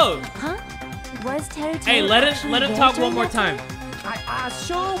it up. Huh? Was Teru Hey, let him talk one more time. I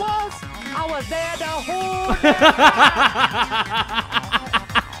sure was. I was there the whole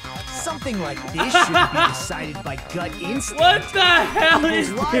Something like this shouldn't be decided by gut instinct. What the hell is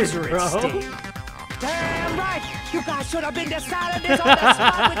People's this, lives are bro? at stake. Damn right. You guys should have been deciding this on the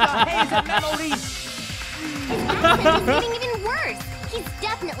spot with your hazy memories. His accent is getting even worse. He's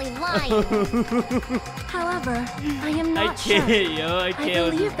definitely lying. However, I am not sure. I can't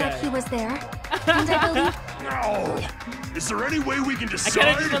with believe this that guy. he was there. And I believe... No! Is there any way we can I decide? kind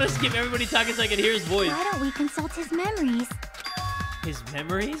of just want to skip everybody talking so I can hear his voice. Why don't we consult his memories? His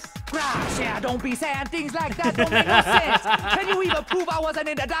memories? Gosh, yeah, don't be saying things like that. Don't make no sense. Can you even prove I wasn't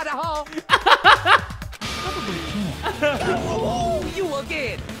in the dining hall? Probably can't. Oh, you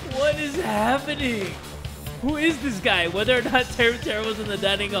again. What is happening? Who is this guy? Whether or not Teru was in the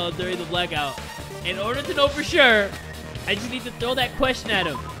dining hall during the blackout. In order to know for sure, I just need to throw that question at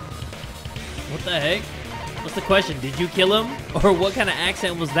him. What the heck? What's the question? Did you kill him? Or what kind of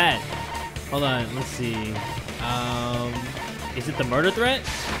accent was that? Hold on, let's see. Is it the murder threat?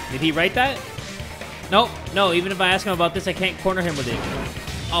 Did he write that? Nope. No, even if I ask him about this, I can't corner him with it.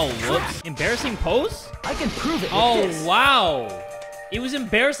 Oh, whoops. Embarrassing pose? I can prove it with Oh, this. wow. It was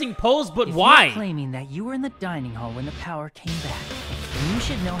embarrassing pose, but If why? You're claiming that you were in the dining hall when the power came back, then you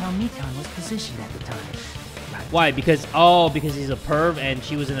should know how Mikan was positioned at the time. Right? Why? Because he's a perv and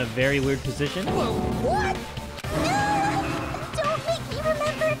she was in a very weird position? What? No!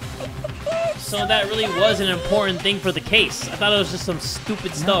 So that really was an important thing for the case. I thought it was just some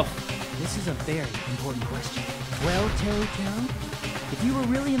stupid stuff. This is a very important question. Well, Teru, if you were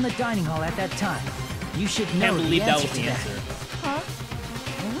really in the dining hall at that time, you should know Can't believe the that answer was the to answer. Huh?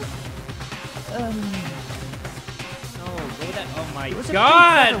 Oh my It was a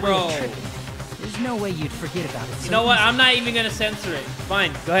god, pretty clever way bro. of tricking. There's no way you'd forget about it. You know what? I'm not even gonna censor it.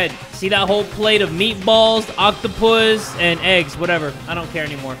 Fine, go ahead. See that whole plate of meatballs, octopus, and eggs, whatever. I don't care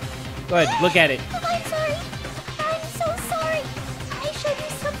anymore. Go ahead, look at it. I'm sorry. I'm so sorry. I showed you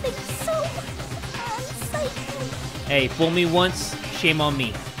something so unsightly. Hey, fool me once, shame on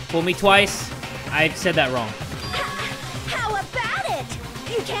me. Fool me twice, I said that wrong. How about it?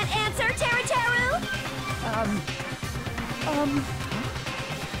 You can't answer, Teru Teru?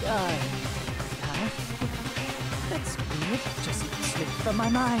 That's weird. Just slipped from my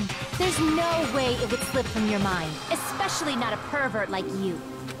mind. There's no way it would slip from your mind, especially not a pervert like you.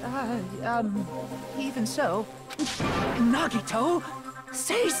 Even so. Nagito,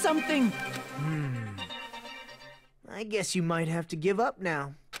 say something! I guess you might have to give up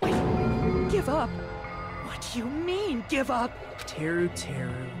now. Give up? What do you mean, give up? Teru.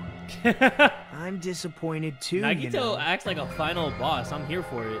 I'm disappointed too, you Nagito know. acts like a final boss. I'm here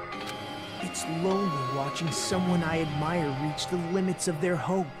for it. It's lonely watching someone I admire reach the limits of their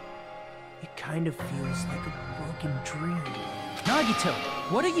hope. It kind of feels like a broken dream. Nagito,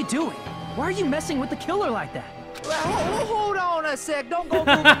 what are you doing? Why are you messing with the killer like that? Well, hold on a sec. Don't go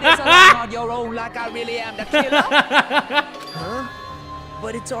moving this along on your own like I really am the killer. Huh?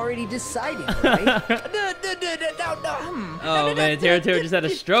 But it's already decided, right? Oh man, Teru just had a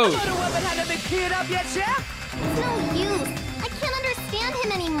stroke. No use. I can't understand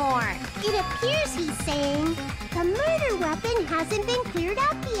him anymore. It appears he's saying the murder weapon hasn't been cleared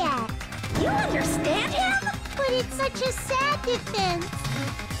up yet. You understand him? But it's such a sad defense.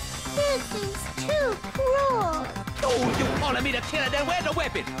 This is too cruel. Oh, you calling me the killer? Then where's the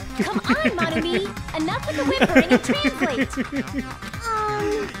weapon? Come on, Monami! Enough with the whimpering and translate!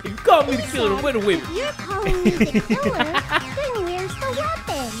 You call me the killer, where the whip? If you're calling me the killer, then where's the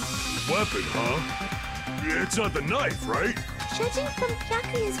weapon? Weapon, huh? It's not the knife, right? Judging from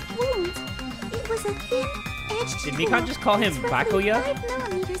Byakuya's wounds, it was a thin-edged Did Mikan just call him Bakuya? 5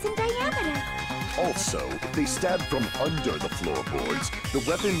 millimeters in diameter. Also, if they stabbed from under the floorboards, the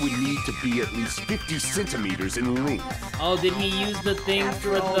weapon would need to be at least 50 centimeters in length. Oh, did he use the thing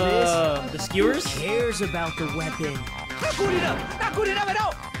After for all the skewers? Who cares about the weapon? Not good enough! Not good enough at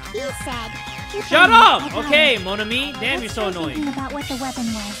all! He said... Shut up! Okay, Monami. Damn, you're so Thinking annoying. about what the weapon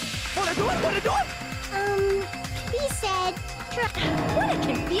was. Wanna do it? He said... What a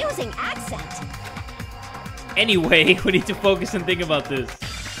confusing accent! Anyway, we need to focus and think about this.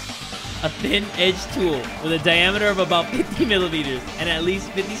 A thin-edged tool with a diameter of about 50 millimeters and at least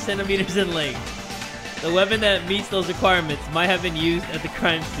 50 centimeters in length. The weapon that meets those requirements might have been used at the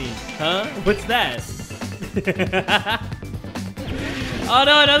crime scene. Huh? What's that? Oh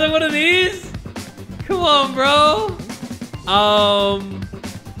no, another one of these? Come on, bro.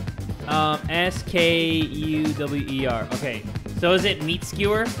 S-K-U-W-E-R. Okay. So is it meat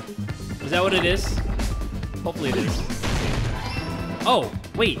skewer? Is that what it is? Hopefully it is. Oh,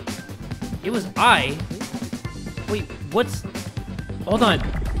 wait. It was I. Wait, what's... Hold on.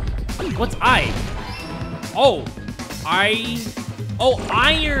 What's I? Oh. Oh,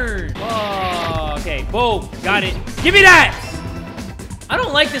 iron. Oh, okay. Boom. Got it. Give me that! I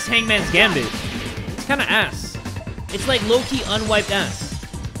don't like this Hangman's Gambit. It's kind of ass. It's like low-key unwiped ass.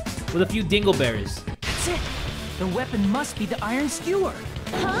 With a few dingleberries. That's it! The weapon must be the iron skewer!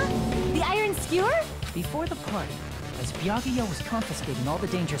 Huh? The iron skewer? Before the party, as Byakuya was confiscating all the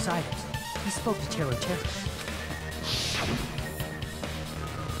dangerous items, he spoke to Teru.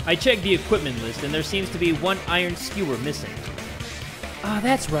 I checked the equipment list, and there seems to be one iron skewer missing. Ah,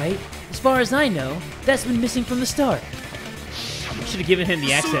 that's right. As far as I know, that's been missing from the start. Should have given him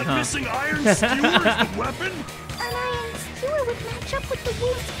the accent, huh? Missing iron skewer is the weapon? An iron skewer would match up with the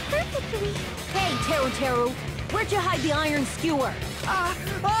wounds perfectly. Hey, Teru, where'd you hide the iron skewer?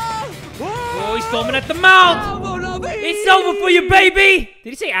 Oh, he's foaming at the mouth! It's over for you, baby! Did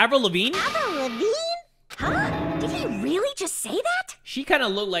he say Avril Lavigne? Avril Lavigne? Huh? Did he really just say that? She kind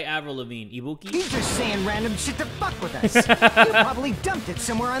of looked like Avril Lavigne. Ibuki? You're just saying random shit to fuck with us. You probably dumped it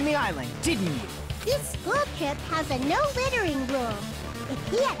somewhere on the island, didn't you? This school trip has a no littering rule. If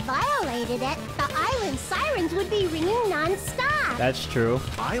he had violated it, the island sirens would be ringing non-stop. That's true.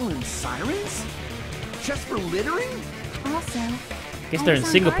 Island sirens? Just for littering? Also, Guess they're in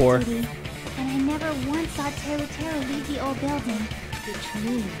Singapore. And I never once saw Teru leave the old building. Which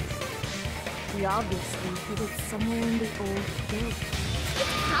means he obviously hid it somewhere in the old building.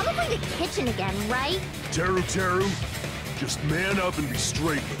 It's Probably the kitchen again, right? Teru, just man up and be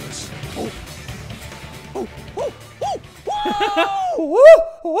straight with us.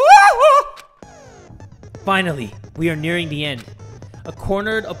 Finally, we are nearing the end. A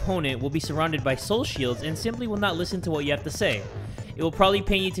cornered opponent will be surrounded by soul shields and simply will not listen to what you have to say. It will probably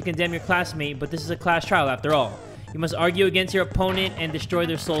pain you to condemn your classmate, but this is a class trial after all. You must argue against your opponent and destroy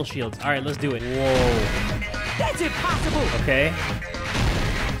their soul shields. Alright, let's do it. Whoa. That's impossible! Okay.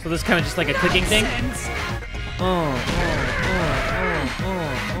 So this is kind of just like a clicking thing?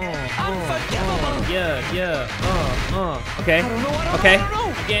 Yeah. Okay. Okay.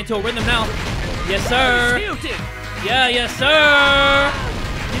 I'm getting into a rhythm now. Yes, sir. Yeah, yes, sir.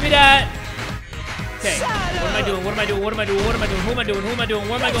 Give me that. Okay. What am I doing? What am I doing? What am I doing? What am I doing? Who am I doing? Who am I doing?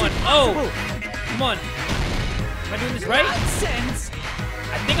 Where am I going? Oh! Come on. Am I doing this right? I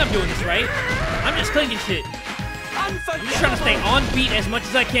think I'm doing this right. I'm just clicking shit. I'm just trying to stay on beat as much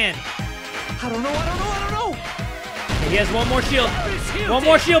as I can. I don't know. Okay, he has one more shield. One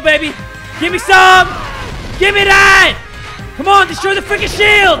more shield, baby. Give me some. Give me that. Come on, destroy the freaking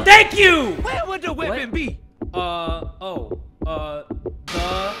shield. Thank you. Where would the weapon be? The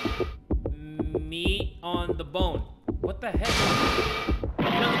meat on the bone. What the heck? Meat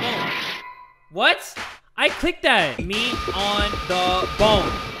on the bone. What? I clicked that. Meat on the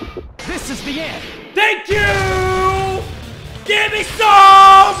bone. This is the end. Thank you. Give me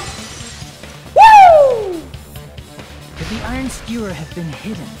some. Woo! Could the iron skewer have been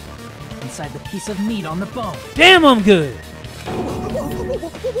hidden inside the piece of meat on the bone? Damn, I'm good.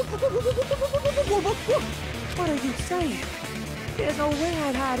 What are you saying? There's no way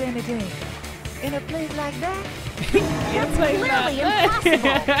I'd hide anything in a place like that. That's literally impossible.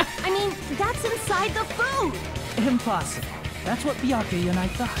 I mean, that's inside the food. Impossible. That's what Byakuya and I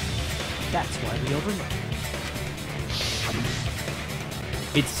thought. That's why we overlooked.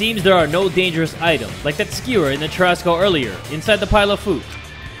 It seems there are no dangerous items, like that skewer in the Tarasco earlier, inside the pile of food.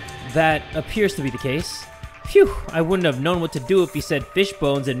 That appears to be the case. Phew, I wouldn't have known what to do if he said fish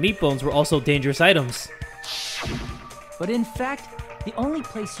bones and meat bones were also dangerous items. But in fact, the only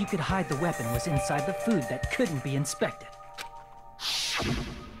place you could hide the weapon was inside the food that couldn't be inspected.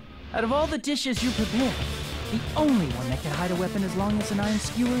 Out of all the dishes you prepared, the only one that can hide a weapon as long as an iron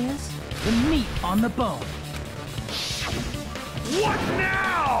skewer is the meat on the bone. What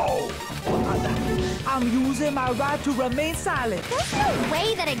now? I'm using my right to remain silent. There's no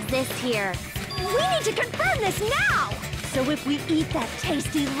way that exists here. We need to confirm this now. So if we eat that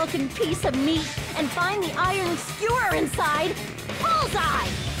tasty-looking piece of meat and find the iron skewer inside, bullseye!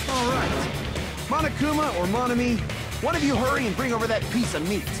 All right. Monokuma or Monami, one of you hurry and bring over that piece of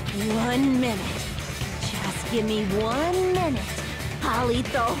meat. 1 minute. Just give me 1 minute. I'll eat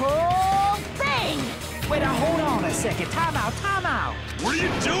the whole thing! Wait, now hold on a second. Time out. What are you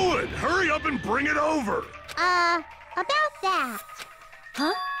doing? Hurry up and bring it over. About that.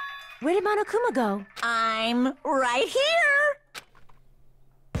 Huh? Where did Monokuma go? I'm right here.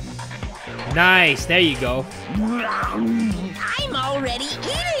 Nice, there you go. I'm already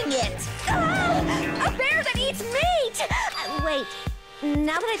eating it. A bear that eats meat! Wait,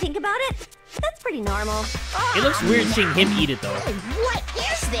 now that I think about it, that's pretty normal. It looks weird seeing him eat it though. What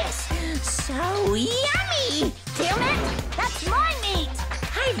is this? So yummy! Damn it! That's my meat!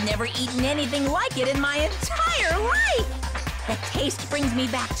 I've never eaten anything like it in my entire life! The taste brings me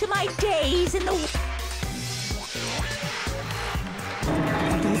back to my days in the...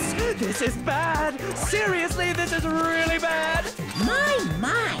 This is bad! Seriously, this is really bad!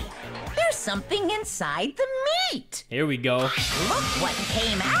 My! There's something inside the meat! Here we go. Look what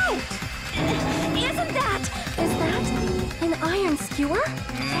came out! Is that an iron skewer?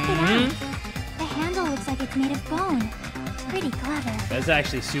 Check it out. The handle looks like it's made of bone. Pretty clever. That's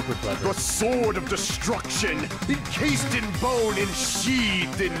actually super clever. The sword of destruction, encased in bone and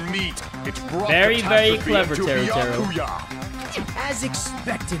sheathed in meat. It's brought very clever, to Teru. As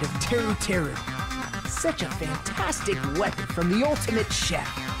expected of Teru. Such a fantastic weapon from the ultimate chef.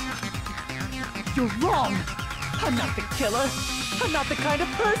 You're wrong! I'm not the killer! I'm not the kind of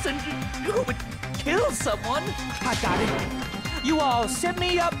person who would kill someone! I got it! You all set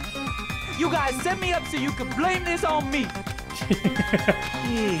me up! You guys set me up so you could blame this on me!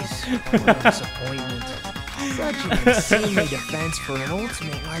 Jeez, what a disappointment. Such an insanely defense for an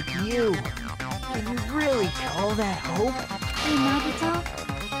ultimate like you. Can you really call that hope? Hey, Nagito.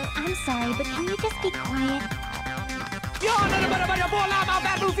 I'm sorry, but can you just be quiet?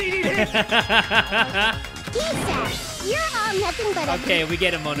 Isa, you're nothing but a... Okay, we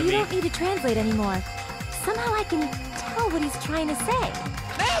get him, Monami. You don't need to translate anymore. Somehow I can tell what he's trying to say.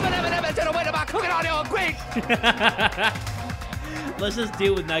 let's just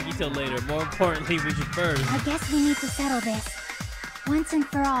deal with Nagito later. More importantly, we should first. I guess we need to settle this once and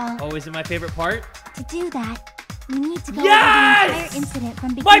for all. Oh, is it my favorite part? To do that, we need to go Yes! over the entire incident from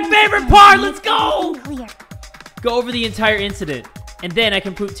My beginning to favorite end part! and Let's make go! everything clear. Go over the entire incident, and then I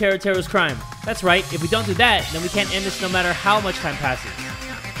can prove Teruteru's crime. That's right. If we don't do that, then we can't end this no matter how much time passes.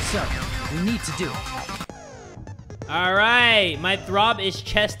 So, we need to do it. All right, my throb is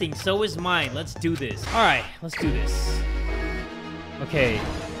chesting. So is mine. Let's do this. All right, let's do this. Okay,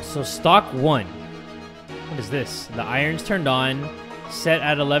 so stock 1. What is this? The iron's turned on. Set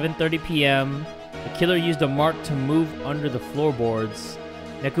at 11:30 p.m. The killer used a mark to move under the floorboards.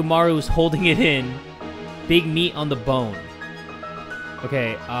 Nekomaru is holding it in. Big meat on the bone.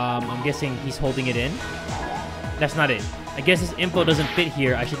 Okay, I'm guessing he's holding it in. That's not it. I guess this info doesn't fit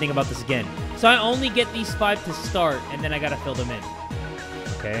here. I should think about this again. So I only get these 5 to start, and then I gotta fill them in.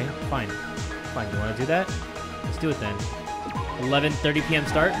 Okay, fine. Fine, you wanna do that? Let's do it then. 11:30 p.m.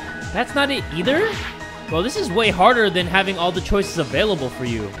 start. That's not it either? Well, this is way harder than having all the choices available for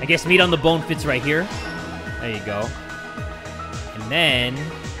you. I guess meat on the bone fits right here. There you go. And then,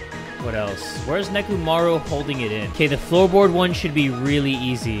 what else? Where's Nekomaru holding it in? Okay, the floorboard one should be really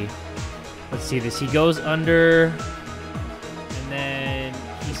easy. Let's see this. He goes under, and then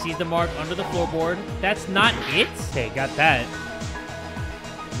he sees the mark under the floorboard. That's not it? Okay, got that.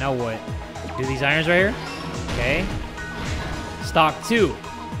 Now what? Do these irons right here? Okay. Stock 2.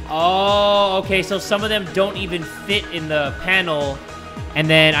 Oh, okay, so some of them don't even fit in the panel, and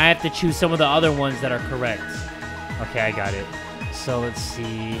then I have to choose some of the other ones that are correct. Okay, I got it. So let's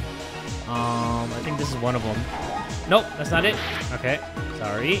see. I think this is one of them. Nope, that's not it. Okay,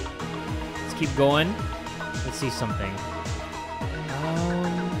 sorry. Let's keep going. Let's see something.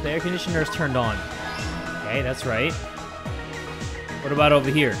 The air conditioner is turned on. Okay, that's right. What about over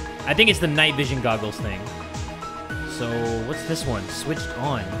here? I think it's the night vision goggles thing. So, what's this one? Switched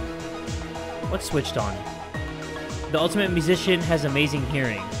on. What's switched on? The ultimate musician has amazing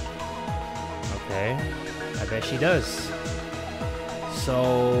hearing. Okay. I bet she does.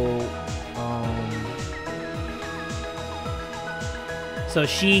 So, so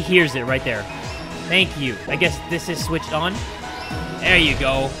she hears it right there. Thank you. I guess this is switched on. There you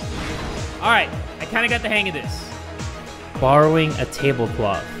go. Alright, I kind of got the hang of this. Borrowing a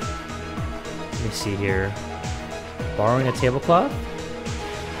tablecloth. Let me see here. Borrowing a tablecloth?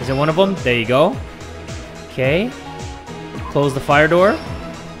 Is it one of them? There you go. Okay. Close the fire door.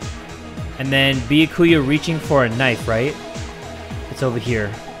 And then Byakuya reaching for a knife, right? It's over here.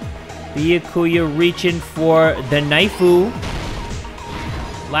 Byakuya reaching for the knifeu.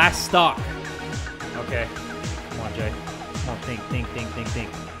 Last stock. Okay. Come on, Jay. Come on, think. We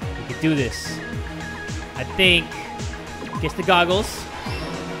can do this. I think. Gets the goggles.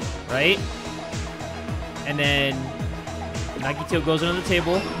 Right? And then Nagito goes under the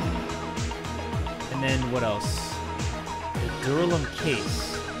table. And then what else? The Duralum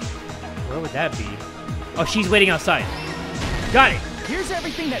case. Where would that be? Oh, she's waiting outside. Got it. Here's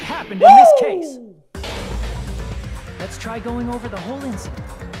everything that happened in this case. Let's try going over the whole incident,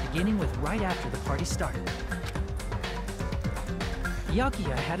 beginning with right after the party started.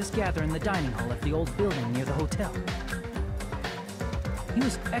 Byakuya had us gather in the dining hall of the old building near the hotel. He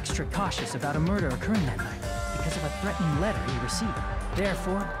was extra cautious about a murder occurring that night because of a threatening letter he received.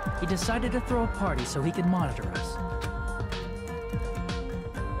 Therefore, he decided to throw a party so he could monitor us.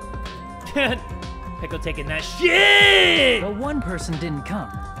 Pickle taking that shit! Though one person didn't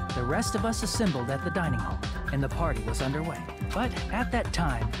come, the rest of us assembled at the dining hall, and the party was underway. But at that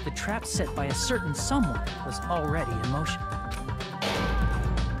time, the trap set by a certain someone was already in motion.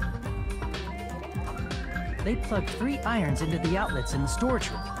 They plugged 3 irons into the outlets in the storage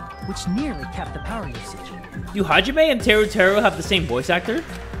room, which nearly capped the power usage. Do Hajime and Teruteru have the same voice actor?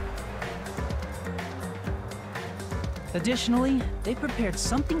 Additionally, they prepared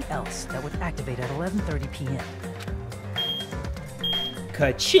something else that would activate at 11:30 p.m.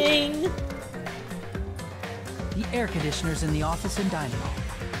 Ka-ching! The air conditioners in the office and dining hall.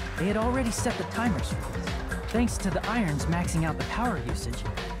 They had already set the timers for this. Thanks to the irons maxing out the power usage,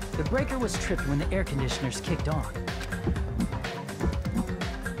 the breaker was tripped when the air conditioners kicked on.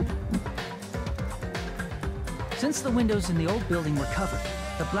 Since the windows in the old building were covered,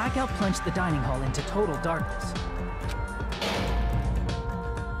 the blackout plunged the dining hall into total darkness.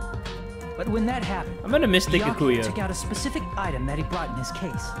 But when that happened, I'm gonna miss Byakuya took out a specific item that he brought in his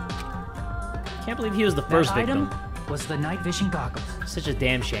case. Can't believe he was the first victim. Item was the night vision goggles. Such a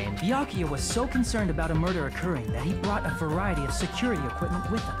damn shame. Byakuya was so concerned about a murder occurring that he brought a variety of security equipment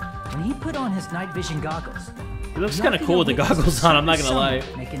with him. When he put on his night vision goggles, He looks kind of cool with the goggles on, I'm not gonna lie.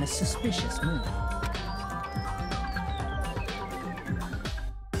 Making a suspicious move.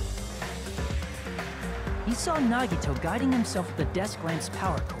 he saw Nagito guiding himself with the desk lamp's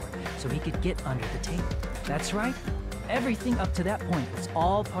power cord so he could get under the table. That's right. Everything up to that point was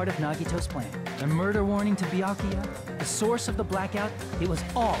all part of Nagito's plan. The murder warning to Byakuya, the source of the blackout, it was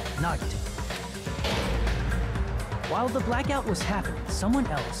all Nagito. While the blackout was happening, someone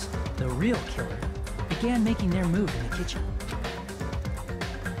else, the real killer, began making their move in the kitchen.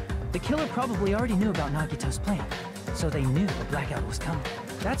 The killer probably already knew about Nagito's plan, so they knew a blackout was coming.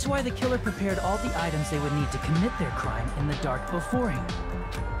 That's why the killer prepared all the items they would need to commit their crime in the dark beforehand.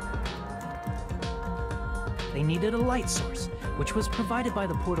 They needed a light source, which was provided by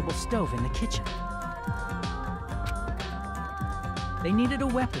the portable stove in the kitchen. They needed a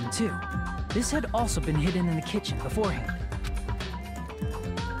weapon, too. This had also been hidden in the kitchen beforehand.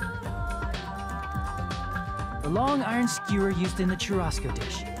 The long iron skewer used in the churrasco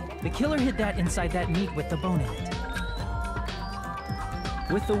dish. The killer hid that inside that meat with the bone in it.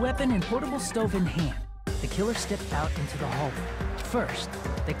 With the weapon and portable stove in hand, the killer stepped out into the hallway. First,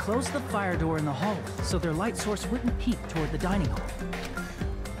 they closed the fire door in the hallway so their light source wouldn't peek toward the dining hall.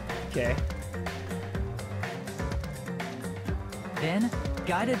 Okay. Then,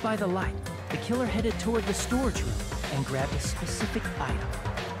 guided by the light, the killer headed toward the storage room and grabbed a specific item.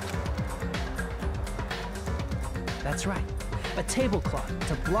 That's right, a tablecloth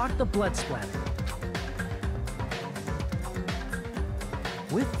to block the blood splatter.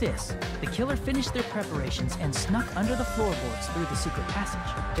 With this, the killer finished their preparations and snuck under the floorboards through the secret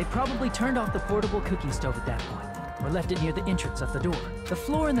passage. They probably turned off the portable cooking stove at that point, or left it near the entrance of the door. The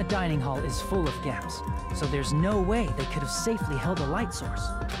floor in the dining hall is full of gaps, so there's no way they could have safely held a light source.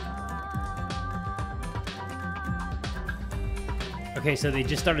 Okay, so they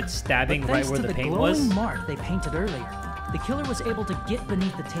just started stabbing right where the paint was? Thanks to the glowing mark they painted earlier, the killer was able to get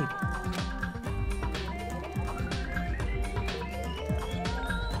beneath the table.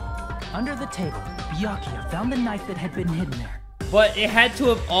 Under the table, Byakuya found the knife that had been hidden there. But it had to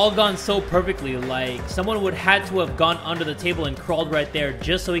have all gone so perfectly, like someone would had to have gone under the table and crawled right there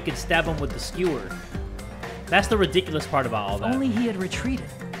just so he could stab him with the skewer. That's the ridiculous part about all that. If only he had retreated,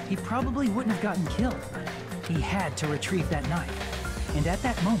 he probably wouldn't have gotten killed. He had to retrieve that knife, and at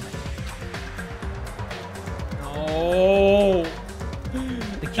that moment... Oh!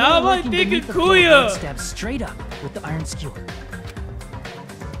 The killer working beneath the floor stabbed straight up with the iron skewer.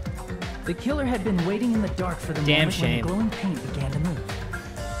 The killer had been waiting in the dark for the moment when the glowing paint began to move.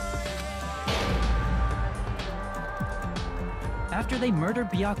 After they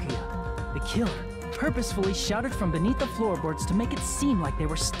murdered Byakuya, the killer purposefully shouted from beneath the floorboards to make it seem like they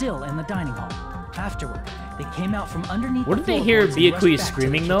were still in the dining hall. Afterward, they came out from underneath the floorboards. Wouldn't they hear Byakuya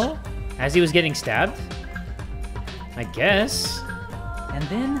screaming, though, as he was getting stabbed? I guess. And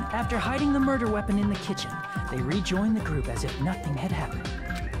then, after hiding the murder weapon in the kitchen, they rejoined the group as if nothing had happened.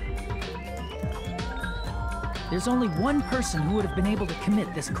 There's only one person who would have been able to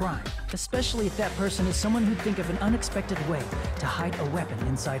commit this crime, especially if that person is someone who'd think of an unexpected way to hide a weapon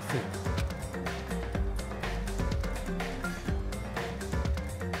inside food.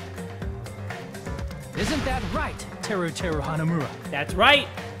 Isn't that right, Teru Hanamura? That's right.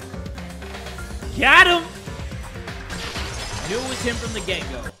 Got him! Knew it was him from the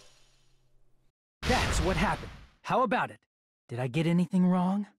get-go. That's what happened. How about it? Did I get anything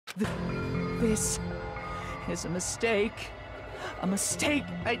wrong? This is a mistake. A mistake,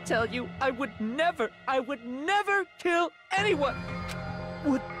 I tell you. I would never kill anyone.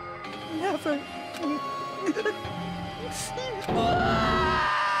 Would never. It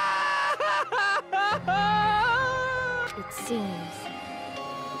seems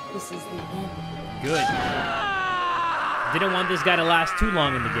this is the end. Good. Didn't want this guy to last too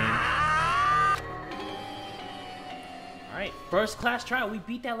long in the game. Alright, first class trial. We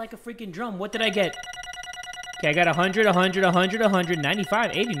beat that like a freaking drum. What did I get? Okay, I got 100, 100, 100, 100,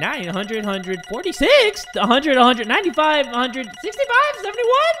 95, 89, 100, 100, 46, 100, 195, 165,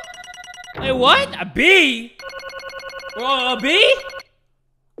 71? Wait, what? A B? Oh, a B?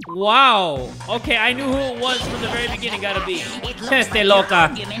 Wow. Okay, I knew who it was from the very beginning. Got a B. Stay loca.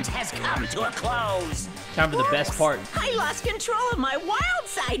 Argument has come to a close. Time for the best part. I lost control of my wild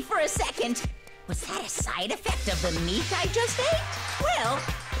side for a second. Was that a side effect of the meat I just ate? Well,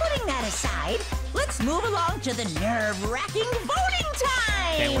 putting that aside, let's move along to the nerve-wracking voting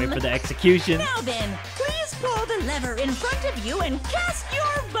time! Can't wait for the execution. Now then, please pull the lever in front of you and cast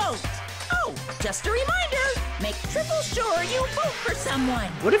your vote. Oh, just a reminder, make triple sure you vote for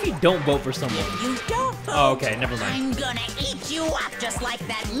someone. What if you don't vote for someone? If you don't vote, oh, okay, never mind. I'm gonna eat you up just like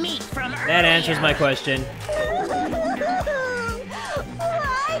that meat from earlier. That answers my question.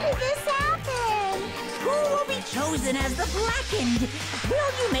 Why did this happen? Who will be chosen as the blackened?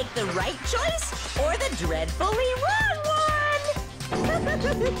 Will you make the right choice or the dreadfully wrong one?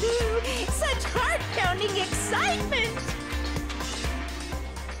 Such heart-pounding excitement!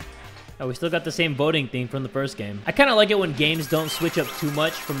 Oh, we still got the same voting thing from the first game. I kind of like it when games don't switch up too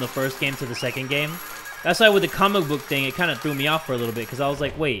much from the first game to the second game. That's why with the comic book thing, it kind of threw me off for a little bit, because I was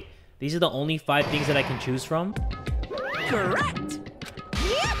like, wait, these are the only 5 things that I can choose from? Correct!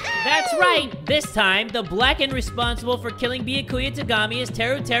 That's right! This time, the black and responsible for killing Byakuya Tagami is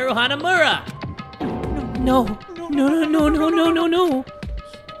Teru Hanamura! No.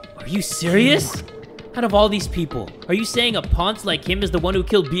 Are you serious? Out of all these people, are you saying a pawnce like him is the one who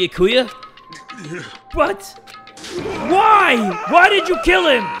killed Byakuya? What? Why? Why did you kill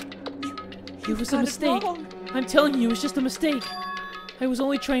him? It was a mistake. I'm telling you, it was just a mistake. I was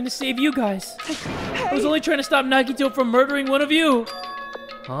only trying to save you guys. I was only trying to stop Nagito from murdering one of you.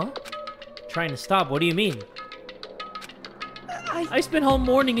 Huh? Trying to stop? What do you mean? I spent all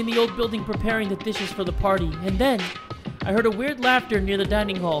morning in the old building preparing the dishes for the party, and then I heard a weird laughter near the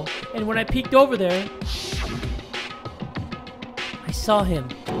dining hall, and when I peeked over there, I saw him.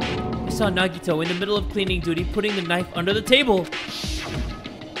 I saw Nagito in the middle of cleaning duty putting the knife under the table.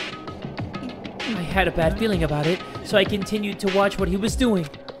 I had a bad feeling about it, so I continued to watch what he was doing.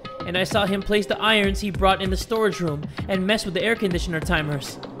 And I saw him place the irons he brought in the storage room and mess with the air conditioner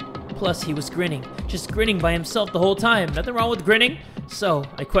timers. Plus, he was grinning, just grinning by himself the whole time. Nothing wrong with grinning. So,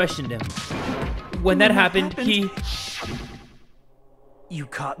 I questioned him. When that happened, he... You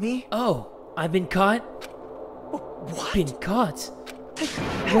caught me? Oh, I've been caught? What? Been caught?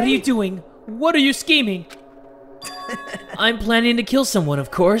 What are you doing? What are you scheming? I'm planning to kill someone, of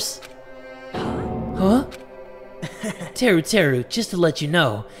course. Huh? Teru, just to let you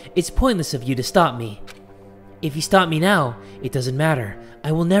know, it's pointless of you to stop me. If you stop me now, it doesn't matter.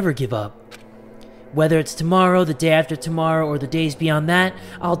 I will never give up. Whether it's tomorrow, the day after tomorrow, or the days beyond that,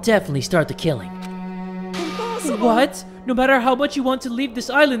 I'll definitely start the killing. Impossible. What? No matter how much you want to leave this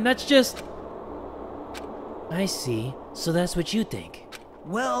island, that's just... I see. So that's what you think.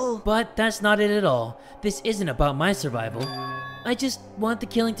 Well... But that's not it at all. This isn't about my survival. I just want the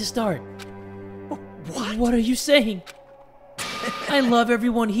killing to start. What? What are you saying? I love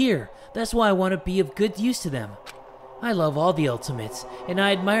everyone here. That's why I want to be of good use to them. I love all the Ultimates, and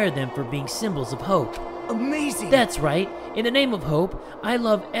I admire them for being symbols of hope. Amazing! That's right. In the name of hope, I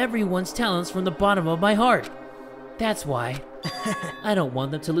love everyone's talents from the bottom of my heart. That's why I don't want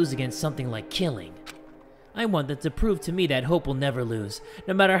them to lose against something like killing. I want them to prove to me that hope will never lose,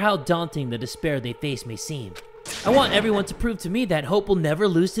 no matter how daunting the despair they face may seem. I want everyone to prove to me that hope will never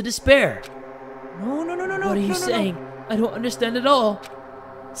lose to despair. No. What are you saying? I don't understand at all.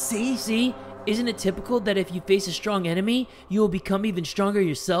 See? Isn't it typical that if you face a strong enemy, you will become even stronger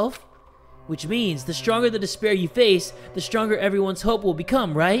yourself? Which means, the stronger the despair you face, the stronger everyone's hope will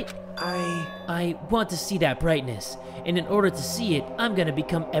become, right? I want to see that brightness, and in order to see it, I'm gonna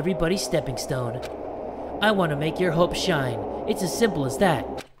become everybody's stepping stone. I want to make your hope shine. It's as simple as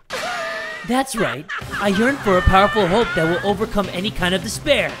that. That's right. I yearn for a powerful hope that will overcome any kind of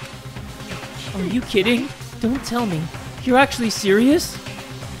despair. Are you kidding? Don't tell me. You're actually serious?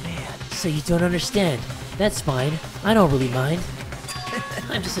 Man, so you don't understand. That's fine. I don't really mind.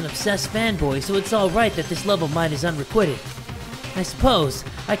 I'm just an obsessed fanboy, so it's alright that this love of mine is unrequited. I suppose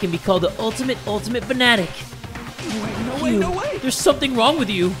I can be called the ultimate fanatic. No way! There's something wrong with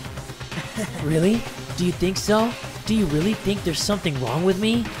you. Really? Do you think so? Do you really think there's something wrong with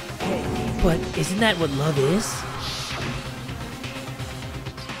me? But isn't that what love is?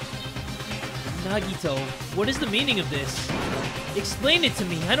 Nagito, what is the meaning of this? Explain it to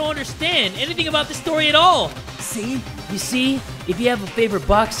me. I don't understand anything about the story at all. See? You see, if you have a favorite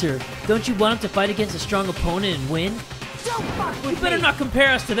boxer, don't you want him to fight against a strong opponent and win? Don't fuck with me! You better not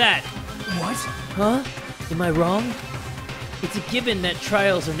compare us to that. What? Huh? Am I wrong? It's a given that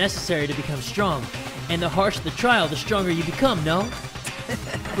trials are necessary to become strong, and the harsher the trial, the stronger you become, no?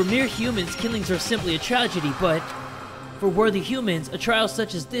 For mere humans, killings are simply a tragedy, but for worthy humans, a trial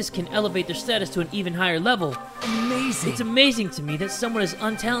such as this can elevate their status to an even higher level. Amazing! It's amazing to me that someone as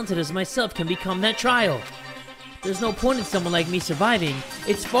untalented as myself can become that trial. There's no point in someone like me surviving.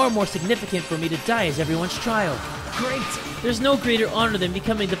 It's far more significant for me to die as everyone's trial. Great! There's no greater honor than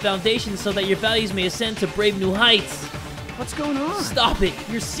becoming the foundation so that your values may ascend to brave new heights. What's going on? Stop it!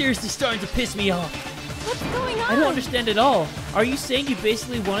 You're seriously starting to piss me off. What's going on? I don't understand at all. Are you saying you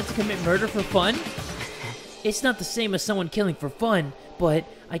basically wanted to commit murder for fun? It's not the same as someone killing for fun, but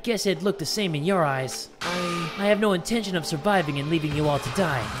I guess it'd look the same in your eyes. I have no intention of surviving and leaving you all to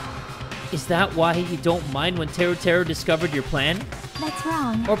die. Is that why you don't mind when Teru discovered your plan? That's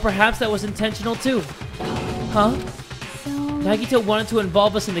wrong. Or perhaps that was intentional too. Huh? So Nagito wanted to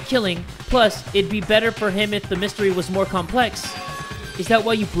involve us in the killing, plus, it'd be better for him if the mystery was more complex. Is that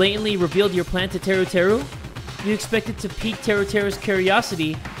why you blatantly revealed your plan to Teru? You expected to pique Teru's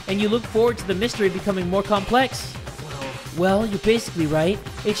curiosity, and you look forward to the mystery becoming more complex. Well, you're basically right.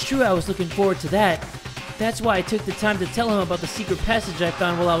 It's true I was looking forward to that. That's why I took the time to tell him about the secret passage I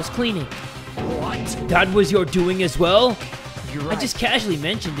found while I was cleaning. What? That was your doing as well? You're right. I just casually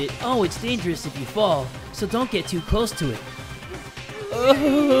mentioned it. Oh, it's dangerous if you fall, so don't get too close to it.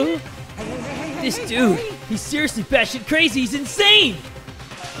 This dude, he's seriously batshit crazy. He's insane!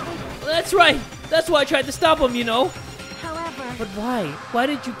 That's right. That's why I tried to stop him, you know. However... But why? Why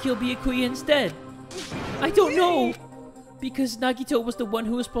did you kill Byakuya instead? I don't know. Because Nagito was the one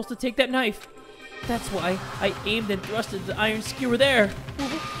who was supposed to take that knife. That's why I aimed and thrusted the iron skewer there.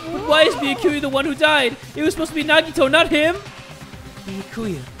 But why is Byakuya the one who died? It was supposed to be Nagito, not him.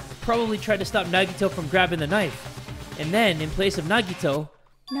 Byakuya probably tried to stop Nagito from grabbing the knife. And then, in place of Nagito...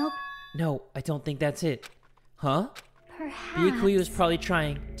 Nope. No, I don't think that's it. Huh? Perhaps... Byakuya was probably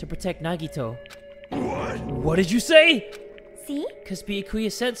trying to protect Nagito. What? What did you say? See? Because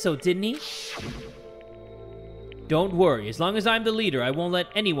Byakuya said so, didn't he? Don't worry, as long as I'm the leader, I won't let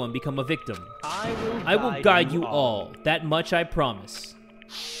anyone become a victim. I will guide you all. That much I promise.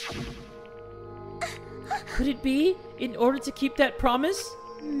 Could it be? In order to keep that promise?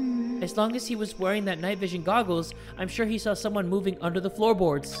 As long as he was wearing that night vision goggles, I'm sure he saw someone moving under the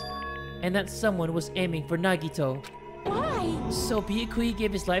floorboards. And that someone was aiming for Nagito. Why? So Byakuya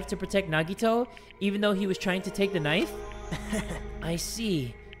gave his life to protect Nagito, even though he was trying to take the knife? I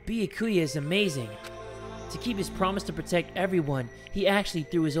see. Byakuya is amazing. To keep his promise to protect everyone, he actually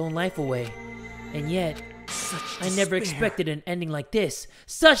threw his own life away. And yet, I never expected an ending like this.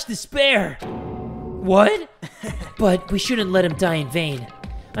 Such despair! What? But we shouldn't let him die in vain.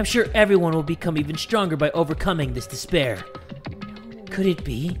 I'm sure everyone will become even stronger by overcoming this despair. Could it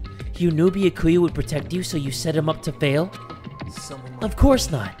be? You knew Byakuya would protect you, so you set him up to fail? Of course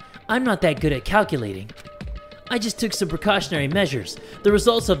not. I'm not that good at calculating. I just took some precautionary measures. The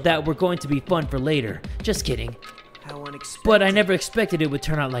results of that were going to be fun for later. Just kidding. How unexpected. But I never expected it would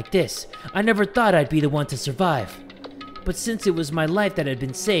turn out like this. I never thought I'd be the one to survive. But since it was my life that had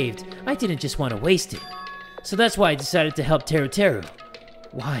been saved, I didn't just want to waste it. So that's why I decided to help Teru.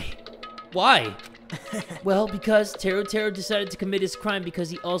 Why? Why? Well, because Teru decided to commit his crime because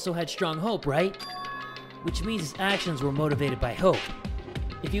he also had strong hope, right? Which means his actions were motivated by hope.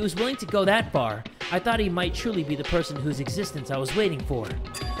 If he was willing to go that far, I thought he might truly be the person whose existence I was waiting for.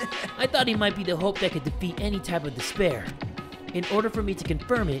 I thought he might be the hope that could defeat any type of despair. In order for me to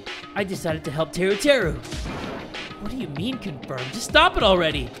confirm it, I decided to help Teru. What do you mean confirm? Just stop it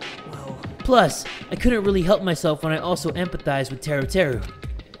already! Well... Plus, I couldn't really help myself when I also empathized with Teru.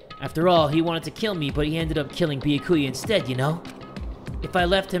 After all, he wanted to kill me, but he ended up killing Byakuya instead, you know? If I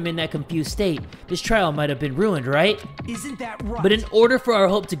left him in that confused state, this trial might have been ruined, right? Isn't that right? But in order for our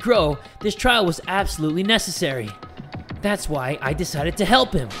hope to grow, this trial was absolutely necessary. That's why I decided to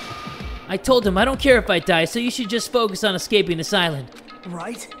help him. I told him I don't care if I die, so you should just focus on escaping this island.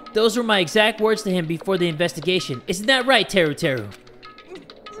 Right? Those were my exact words to him before the investigation. Isn't that right, Teru?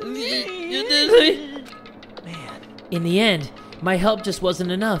 Man. In the end, my help just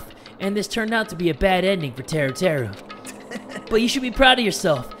wasn't enough, and this turned out to be a bad ending for Teru. But you should be proud of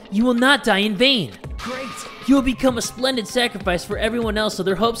yourself. You will not die in vain. Great. You will become a splendid sacrifice for everyone else so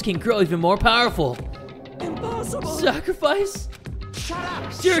their hopes can grow even more powerful. Impossible. Sacrifice? Shut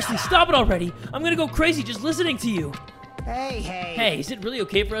up. Seriously, stop it already. I'm gonna go crazy just listening to you. Hey. Hey, is it really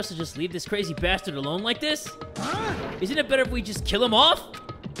okay for us to just leave this crazy bastard alone like this? Huh? Isn't it better if we just kill him off?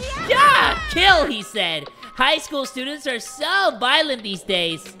 Yeah! Kill, he said. High school students are so violent these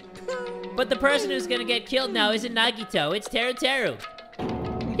days. But the person who's gonna get killed now isn't Nagito, it's Teru.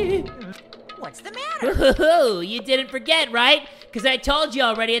 What's the matter? You didn't forget, right? Because I told you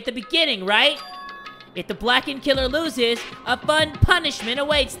already at the beginning, right? If the blackened killer loses, a fun punishment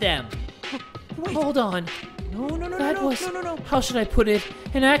awaits them. Wait. Hold on. No. How should I put it?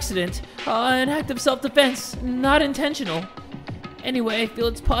 An accident. An act of self-defense. Not intentional. Anyway, I feel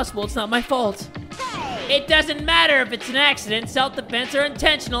it's possible it's not my fault. It doesn't matter if it's an accident, self-defense, or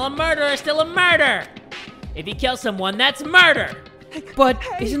intentional. A murder is still a murder. If you kill someone, that's murder. But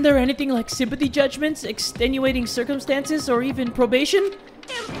isn't there anything like sympathy judgments, extenuating circumstances, or even probation?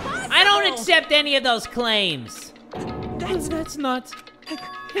 Impossible. I don't accept any of those claims. That's not...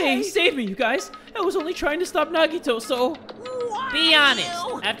 Hey, save me, you guys. I was only trying to stop Nagito, so... Be honest.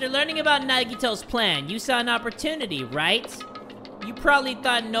 After learning about Nagito's plan, you saw an opportunity, right? You probably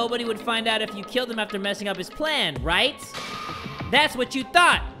thought nobody would find out if you killed him after messing up his plan, right? That's what you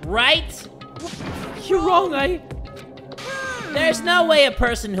thought, right? You're wrong, There's no way a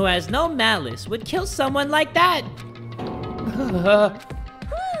person who has no malice would kill someone like that.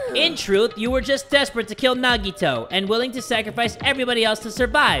 In truth, you were just desperate to kill Nagito and willing to sacrifice everybody else to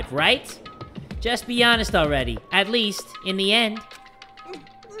survive, right? Just be honest already, at least in the end.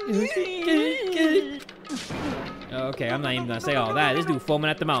 Okay, I'm not even gonna say all that. This dude foaming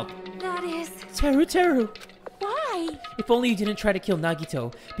at the mouth. That is... Teru. Why? If only you didn't try to kill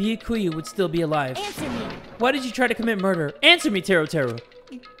Nagito, Byakuya would still be alive. Answer me. Why did you try to commit murder? Answer me, Teru.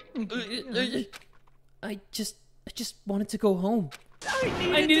 I just wanted to go home.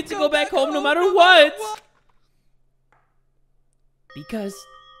 I needed to go back home no matter what. Because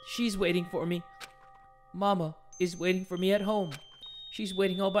she's waiting for me. Mama is waiting for me at home. She's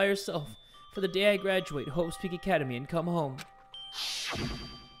waiting all by herself for the day I graduate Hope's Peak Academy and come home.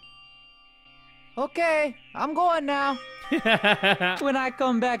 Okay, I'm going now. When I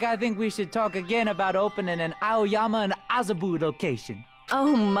come back, I think we should talk again about opening an Aoyama and Azabu location.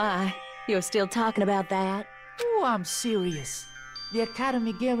 Oh my, you're still talking about that? Oh, I'm serious. The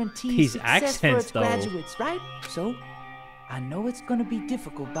Academy guarantees These success accents, for its though. graduates, right? So, I know it's gonna be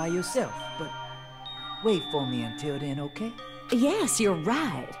difficult by yourself, but wait for me until then, okay? Yes, you're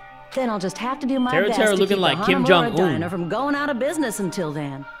right. Then I'll just have to do my Teru best to looking keep like the Kim Hanamura Jong-un. Diner from going out of business until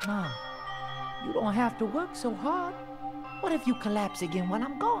then. Mom, you don't have to work so hard. What if you collapse again when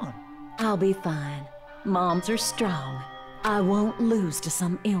I'm gone? I'll be fine. Moms are strong. I won't lose to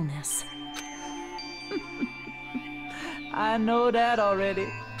some illness. I know that already.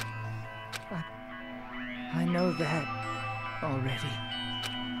 I know that already.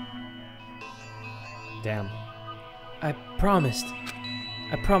 Damn. I promised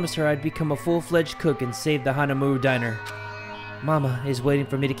her I'd become a full-fledged cook and save the Hanamura Diner. Mama is waiting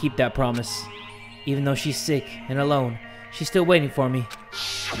for me to keep that promise. Even though she's sick and alone, she's still waiting for me.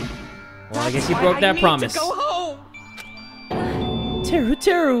 Well, I guess he broke that promise. Go home.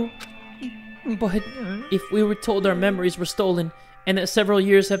 Teru! But if we were told our memories were stolen and that several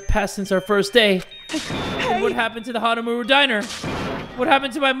years have passed since our first day, then what happened to the Hanamura Diner? What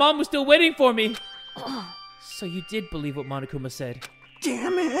happened to my mom who's still waiting for me? So you did believe what Monokuma said.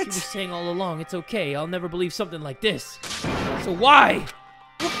 Damn it! She was saying all along, it's okay, I'll never believe something like this. So why?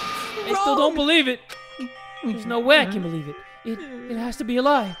 I still don't believe it. There's no way I can believe it. It has to be a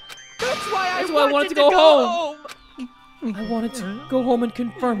lie. That's why I wanted to go home. I wanted to go home and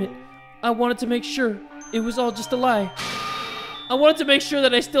confirm it. I wanted to make sure it was all just a lie. I wanted to make sure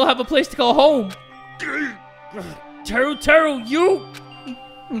that I still have a place to go home. Teru, you!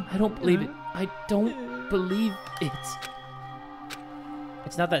 I don't believe it. I don't believe it.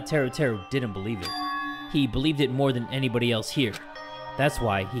 It's not that Teru didn't believe it. He believed it more than anybody else here. That's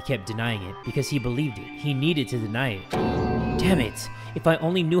why he kept denying it, because he believed it. He needed to deny it. Damn it! If I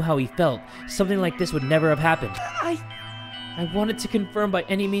only knew how he felt, something like this would never have happened. I wanted to confirm by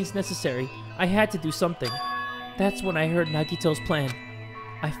any means necessary. I had to do something. That's when I heard Nagito's plan.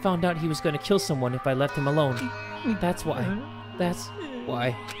 I found out he was going to kill someone if I left him alone. That's why.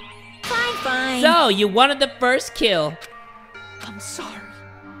 Fine. So, you wanted the first kill. I'm sorry.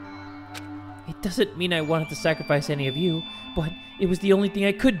 It doesn't mean I wanted to sacrifice any of you, but it was the only thing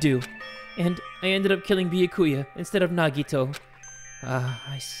I could do. And I ended up killing Byakuya instead of Nagito.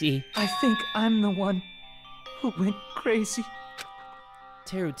 I see. I think I'm the one who went crazy.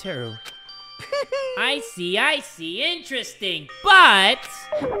 Teru. I see. Interesting. But,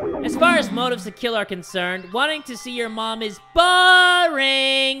 as far as motives to kill are concerned, wanting to see your mom is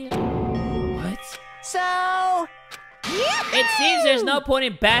boring. What? So... It seems there's no point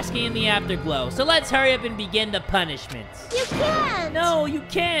in basking in the afterglow, so let's hurry up and begin the punishments. You can't! No, you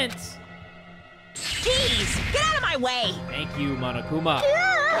can't! Jeez, get out of my way! Thank you, Monokuma.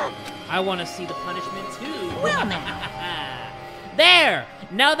 I want to see the punishment too. Well now. There!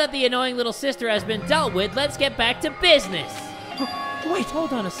 Now that the annoying little sister has been dealt with, let's get back to business. Wait,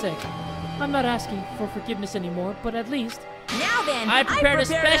 hold on a sec. I'm not asking for forgiveness anymore, but at least... Now then, I prepared a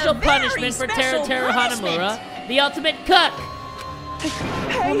special punishment for Teru Hanamura, the ultimate cook.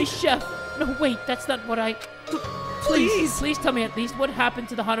 Holy chef. No, wait, that's not what I... Please tell me at least what happened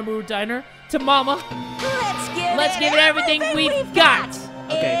to the Hanamura Diner, to Mama. Let's give it everything we've got.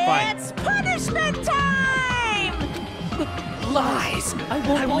 Okay, fine. It's punishment time! Lies!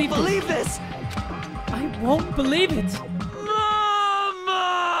 I won't believe this! I won't believe it.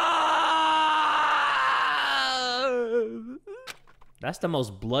 That's the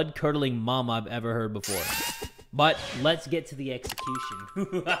most blood-curdling mom I've ever heard before. But let's get to the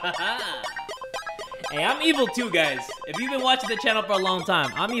execution. Hey, I'm evil too, guys. If you've been watching the channel for a long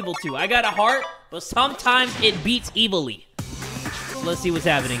time, I'm evil too. I got a heart, but sometimes it beats evilly. So let's see what's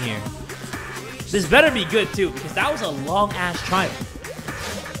happening here. This better be good, too, because that was a long-ass trial.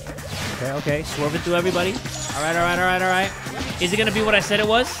 Okay. Swerving through everybody. All right. Is it going to be what I said it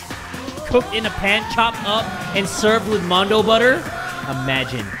was? Cooked in a pan, chopped up, and served with Mondo butter?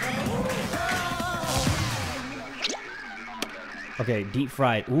 Imagine. Okay, deep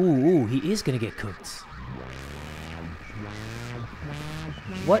fried. Ooh, he is going to get cooked.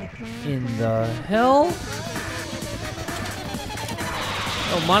 What in the hell?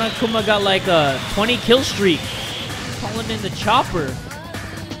 Oh, Monokuma got like a 20 kill streak. Calling in the chopper.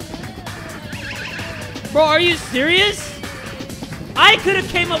 Bro, are you serious? I could have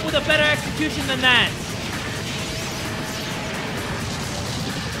came up with a better execution than that.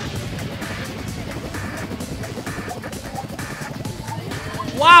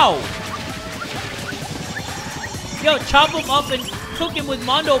 Wow. Yo, chop him up and cook him with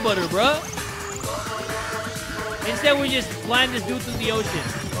Mondo butter, bruh. Instead, we just flying this dude through the ocean.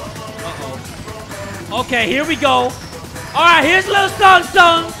 Uh-oh. Okay, here we go. All right, here's a little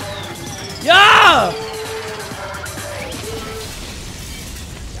song. Yeah!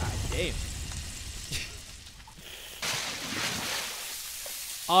 God damn.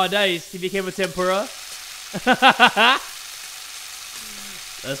 Oh, nice. He became a tempura.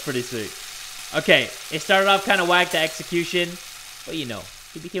 That's pretty sick. Okay, it started off kind of whack, the execution. But you know,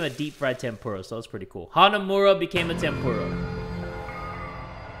 he became a deep fried tempura, so that's pretty cool. Hanamura became a tempura.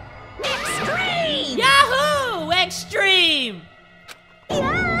 Extreme! Yahoo! Extreme!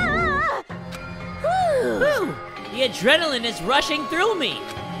 Yeah! Woo! The adrenaline is rushing through me.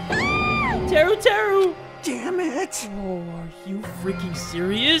 Teru! Damn it! Oh, are you freaking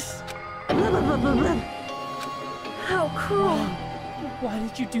serious? How cruel. Why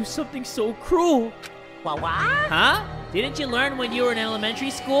did you do something so cruel? What? Huh? Didn't you learn when you were in elementary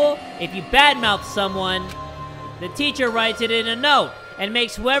school? If you badmouth someone, the teacher writes it in a note and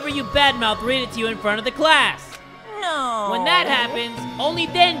makes whoever you badmouth read it to you in front of the class. No. When that happens, only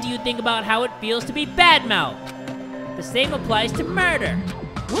then do you think about how it feels to be badmouthed. The same applies to murder.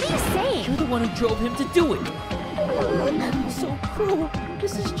 What are you saying? You're the one who drove him to do it. So cruel.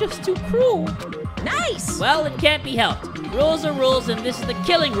 This is just too cruel. Nice! Well, it can't be helped. Rules are rules, and this is the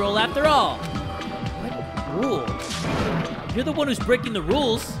killing rule after all. What rule? You're the one who's breaking the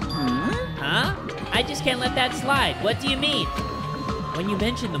rules. Huh? I just can't let that slide. What do you mean? When you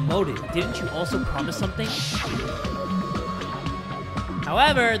mentioned the motive, didn't you also promise something?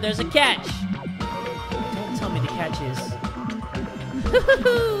 However, there's a catch. Don't tell me the catch is...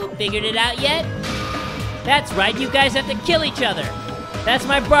 Figured it out yet? That's right, you guys have to kill each other. That's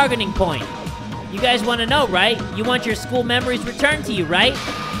my bargaining point. You guys want to know, right? You want your school memories returned to you, right?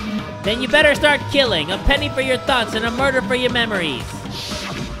 Then you better start killing. A penny for your thoughts and a murder for your memories.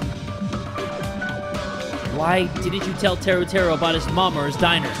 Why didn't you tell Teru about his mom or his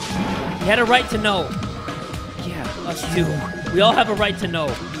diner? He had a right to know. Yeah, us too. We all have a right to know.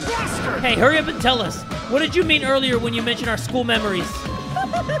 Hey, hurry up and tell us. What did you mean earlier when you mentioned our school memories?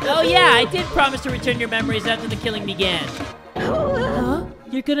 Oh yeah, I did promise to return your memories after the killing began. Huh?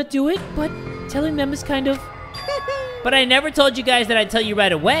 You're gonna do it? But telling them is kind of... But I never told you guys that I'd tell you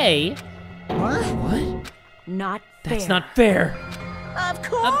right away. What? Not fair. That's not fair. Of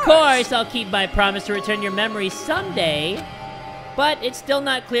course! Of course, I'll keep my promise to return your memories someday. But it's still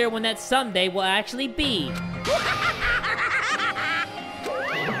not clear when that someday will actually be.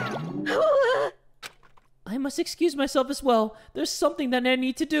 I must excuse myself as well. There's something that I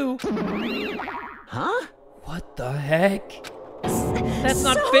need to do. Huh? What the heck? That's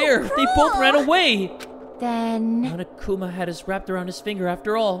not fair. They both ran away. Then... Monokuma had us wrapped around his finger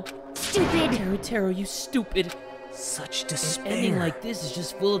after all. Stupid! Teru, you stupid. Such An despair. ending like this is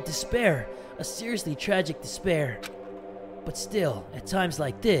just full of despair. A seriously tragic despair. But still, at times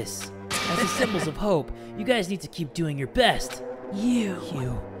like this, as the symbols of hope, you guys need to keep doing your best. You,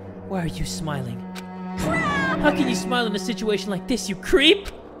 why are you smiling? How can you smile in a situation like this, you creep?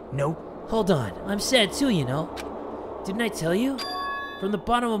 Nope. Hold on, I'm sad too, you know. Didn't I tell you? From the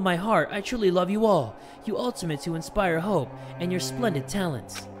bottom of my heart, I truly love you all. You ultimates who inspire hope, and your splendid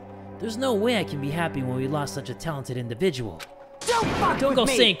talents. There's no way I can be happy when we lost such a talented individual. Don't go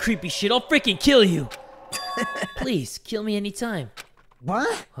saying creepy shit, I'll freaking kill you. Please, kill me anytime.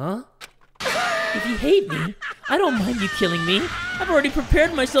 What? Huh? If you hate me, I don't mind you killing me. I've already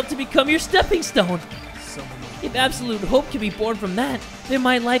prepared myself to become your stepping stone. If absolute hope can be born from that, then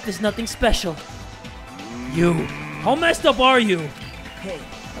my life is nothing special. You, how messed up are you? Hey.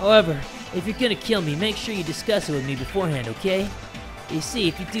 However, if you're gonna kill me, make sure you discuss it with me beforehand, okay? You see,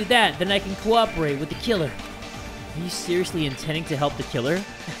 if you do that, then I can cooperate with the killer. Are you seriously intending to help the killer?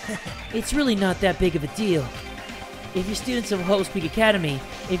 It's really not that big of a deal. If you're students of Hope's Peak Academy,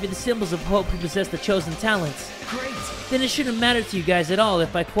 if you're the symbols of hope who possess the chosen talents, Great. then it shouldn't matter to you guys at all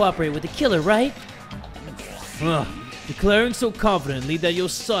if I cooperate with the killer, right? Ugh. Declaring so confidently that you'll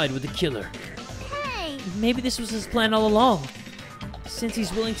side with the killer. Hey! Maybe this was his plan all along. Since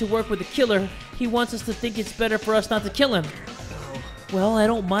he's willing to work with the killer, he wants us to think it's better for us not to kill him. Well, I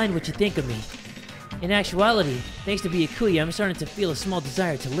don't mind what you think of me. In actuality, thanks to Byakuya, I'm starting to feel a small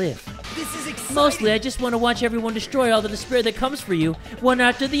desire to live. This is exciting. Mostly, I just want to watch everyone destroy all the despair that comes for you, one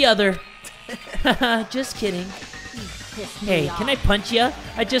after the other. Haha, just kidding. Hey, can I punch ya?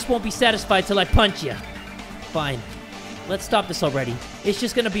 I just won't be satisfied till I punch ya. Fine. Let's stop this already. It's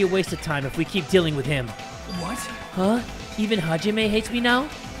just gonna be a waste of time if we keep dealing with him. What? Huh? Even Hajime hates me now?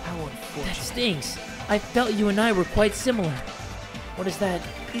 How unfortunate. That stings. I felt you and I were quite similar. What is that?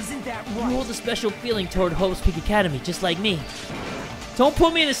 Isn't that You right? hold a special feeling toward Hope's Peak Academy, just like me. Don't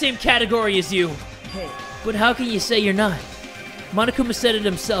put me in the same category as you. Hey. But how can you say you're not? Monokuma said it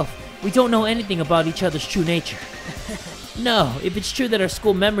himself. We don't know anything about each other's true nature. No, if it's true that our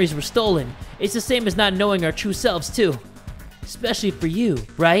school memories were stolen, it's the same as not knowing our true selves too. Especially for you,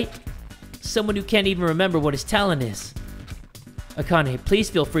 right? Someone who can't even remember what his talent is. Akane, please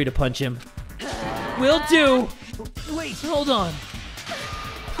feel free to punch him. Will do! Wait. Hold on.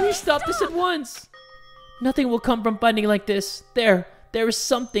 Please stop this at once. Nothing will come from fighting like this. There is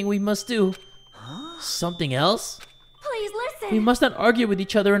something we must do. Something else? Please listen. We must not argue with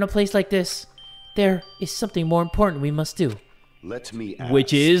each other in a place like this. There is something more important we must do. Let me ask.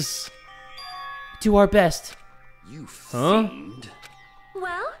 Which is... do our best. You Huh? fiend.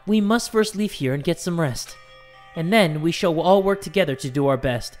 Well, We must first leave here and get some rest. And then we shall all work together to do our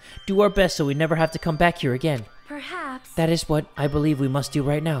best. Do our best so we never have to come back here again. perhaps. That is what I believe we must do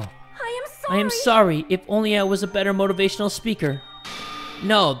right now. I am sorry. I am sorry. If only I was a better motivational speaker.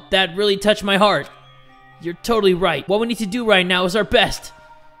 No, that really touched my heart. You're totally right. What we need to do right now is our best.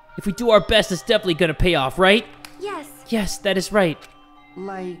 If we do our best, it's definitely gonna pay off, right? Yes. Yes, that is right.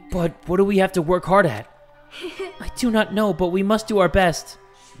 Like... But what do we have to work hard at? I do not know, but we must do our best.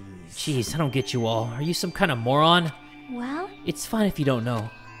 Jeez, I don't get you all. Are you some kind of moron? Well, It's fine if you don't know.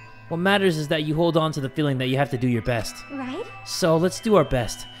 What matters is that you hold on to the feeling that you have to do your best. right? So let's do our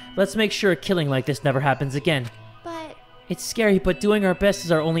best. Let's make sure a killing like this never happens again. But It's scary, but doing our best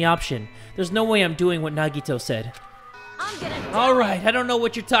is our only option. There's no way I'm doing what Nagito said. I'm gonna Alright, I don't know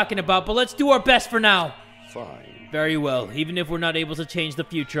what you're talking about, but let's do our best for now. Fine. Very well. Even if we're not able to change the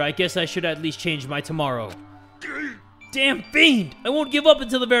future, I guess I should at least change my tomorrow. Damn fiend! I won't give up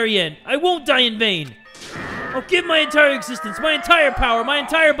until the very end. I won't die in vain. I'll give my entire existence, my entire power, my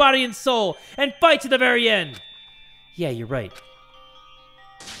entire body and soul, and fight to the very end. Yeah, you're right.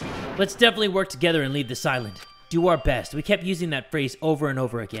 Let's definitely work together and leave this island. Do our best. We kept using that phrase over and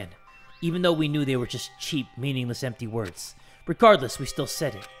over again, even though we knew they were just cheap, meaningless, empty words. Regardless, we still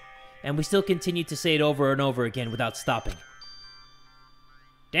said it. And we still continued to say it over and over again without stopping.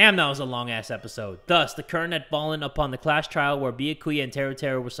 Damn, that was a long-ass episode. Thus, the curtain had fallen upon the class trial where Byakuya and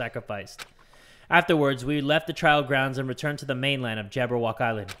Teru were sacrificed. Afterwards, we left the trial grounds and returned to the mainland of Jabberwock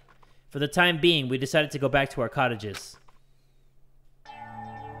Island. For the time being, we decided to go back to our cottages.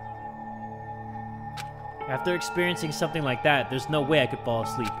 After experiencing something like that, there's no way I could fall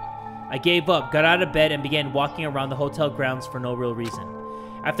asleep. I gave up, got out of bed, and began walking around the hotel grounds for no real reason.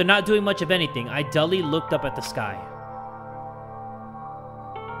 After not doing much of anything, I dully looked up at the sky.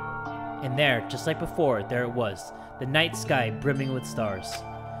 And there, just like before, there it was, the night sky brimming with stars.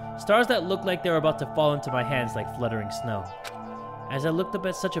 Stars that looked like they were about to fall into my hands like fluttering snow. As I looked up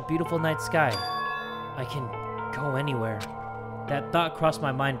at such a beautiful night sky, I can go anywhere. That thought crossed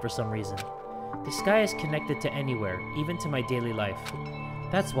my mind for some reason. The sky is connected to anywhere, even to my daily life.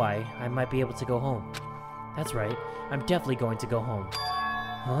 That's why I might be able to go home. That's right, I'm definitely going to go home.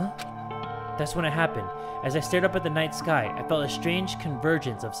 Huh? That's when it happened. As I stared up at the night sky, I felt a strange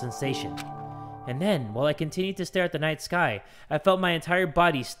convergence of sensation. And then, while I continued to stare at the night sky, I felt my entire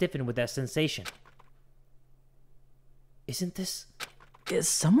body stiffen with that sensation. Isn't this... Is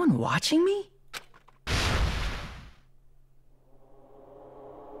someone watching me?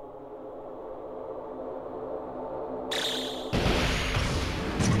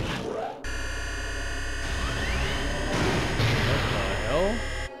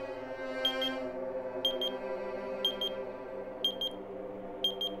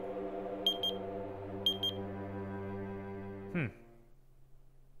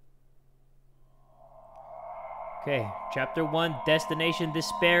 Okay, Chapter 1, Destination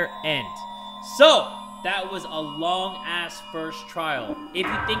Despair, End. So, that was a long-ass first trial. If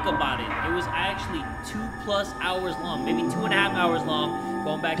you think about it, it was actually 2+ hours long, maybe 2.5 hours long,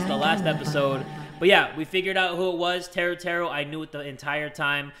 going back to the last episode. But yeah, we figured out who it was. Taro. I knew it the entire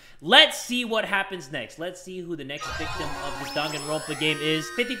time. Let's see what happens next. Let's see who the next victim of this Danganronpa game is.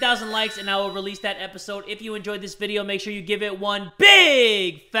 50,000 likes and I will release that episode. If you enjoyed this video, make sure you give it one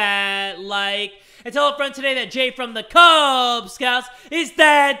big fat like. And tell a friend today that Jay from the Kubz Scouts is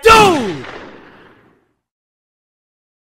that dude!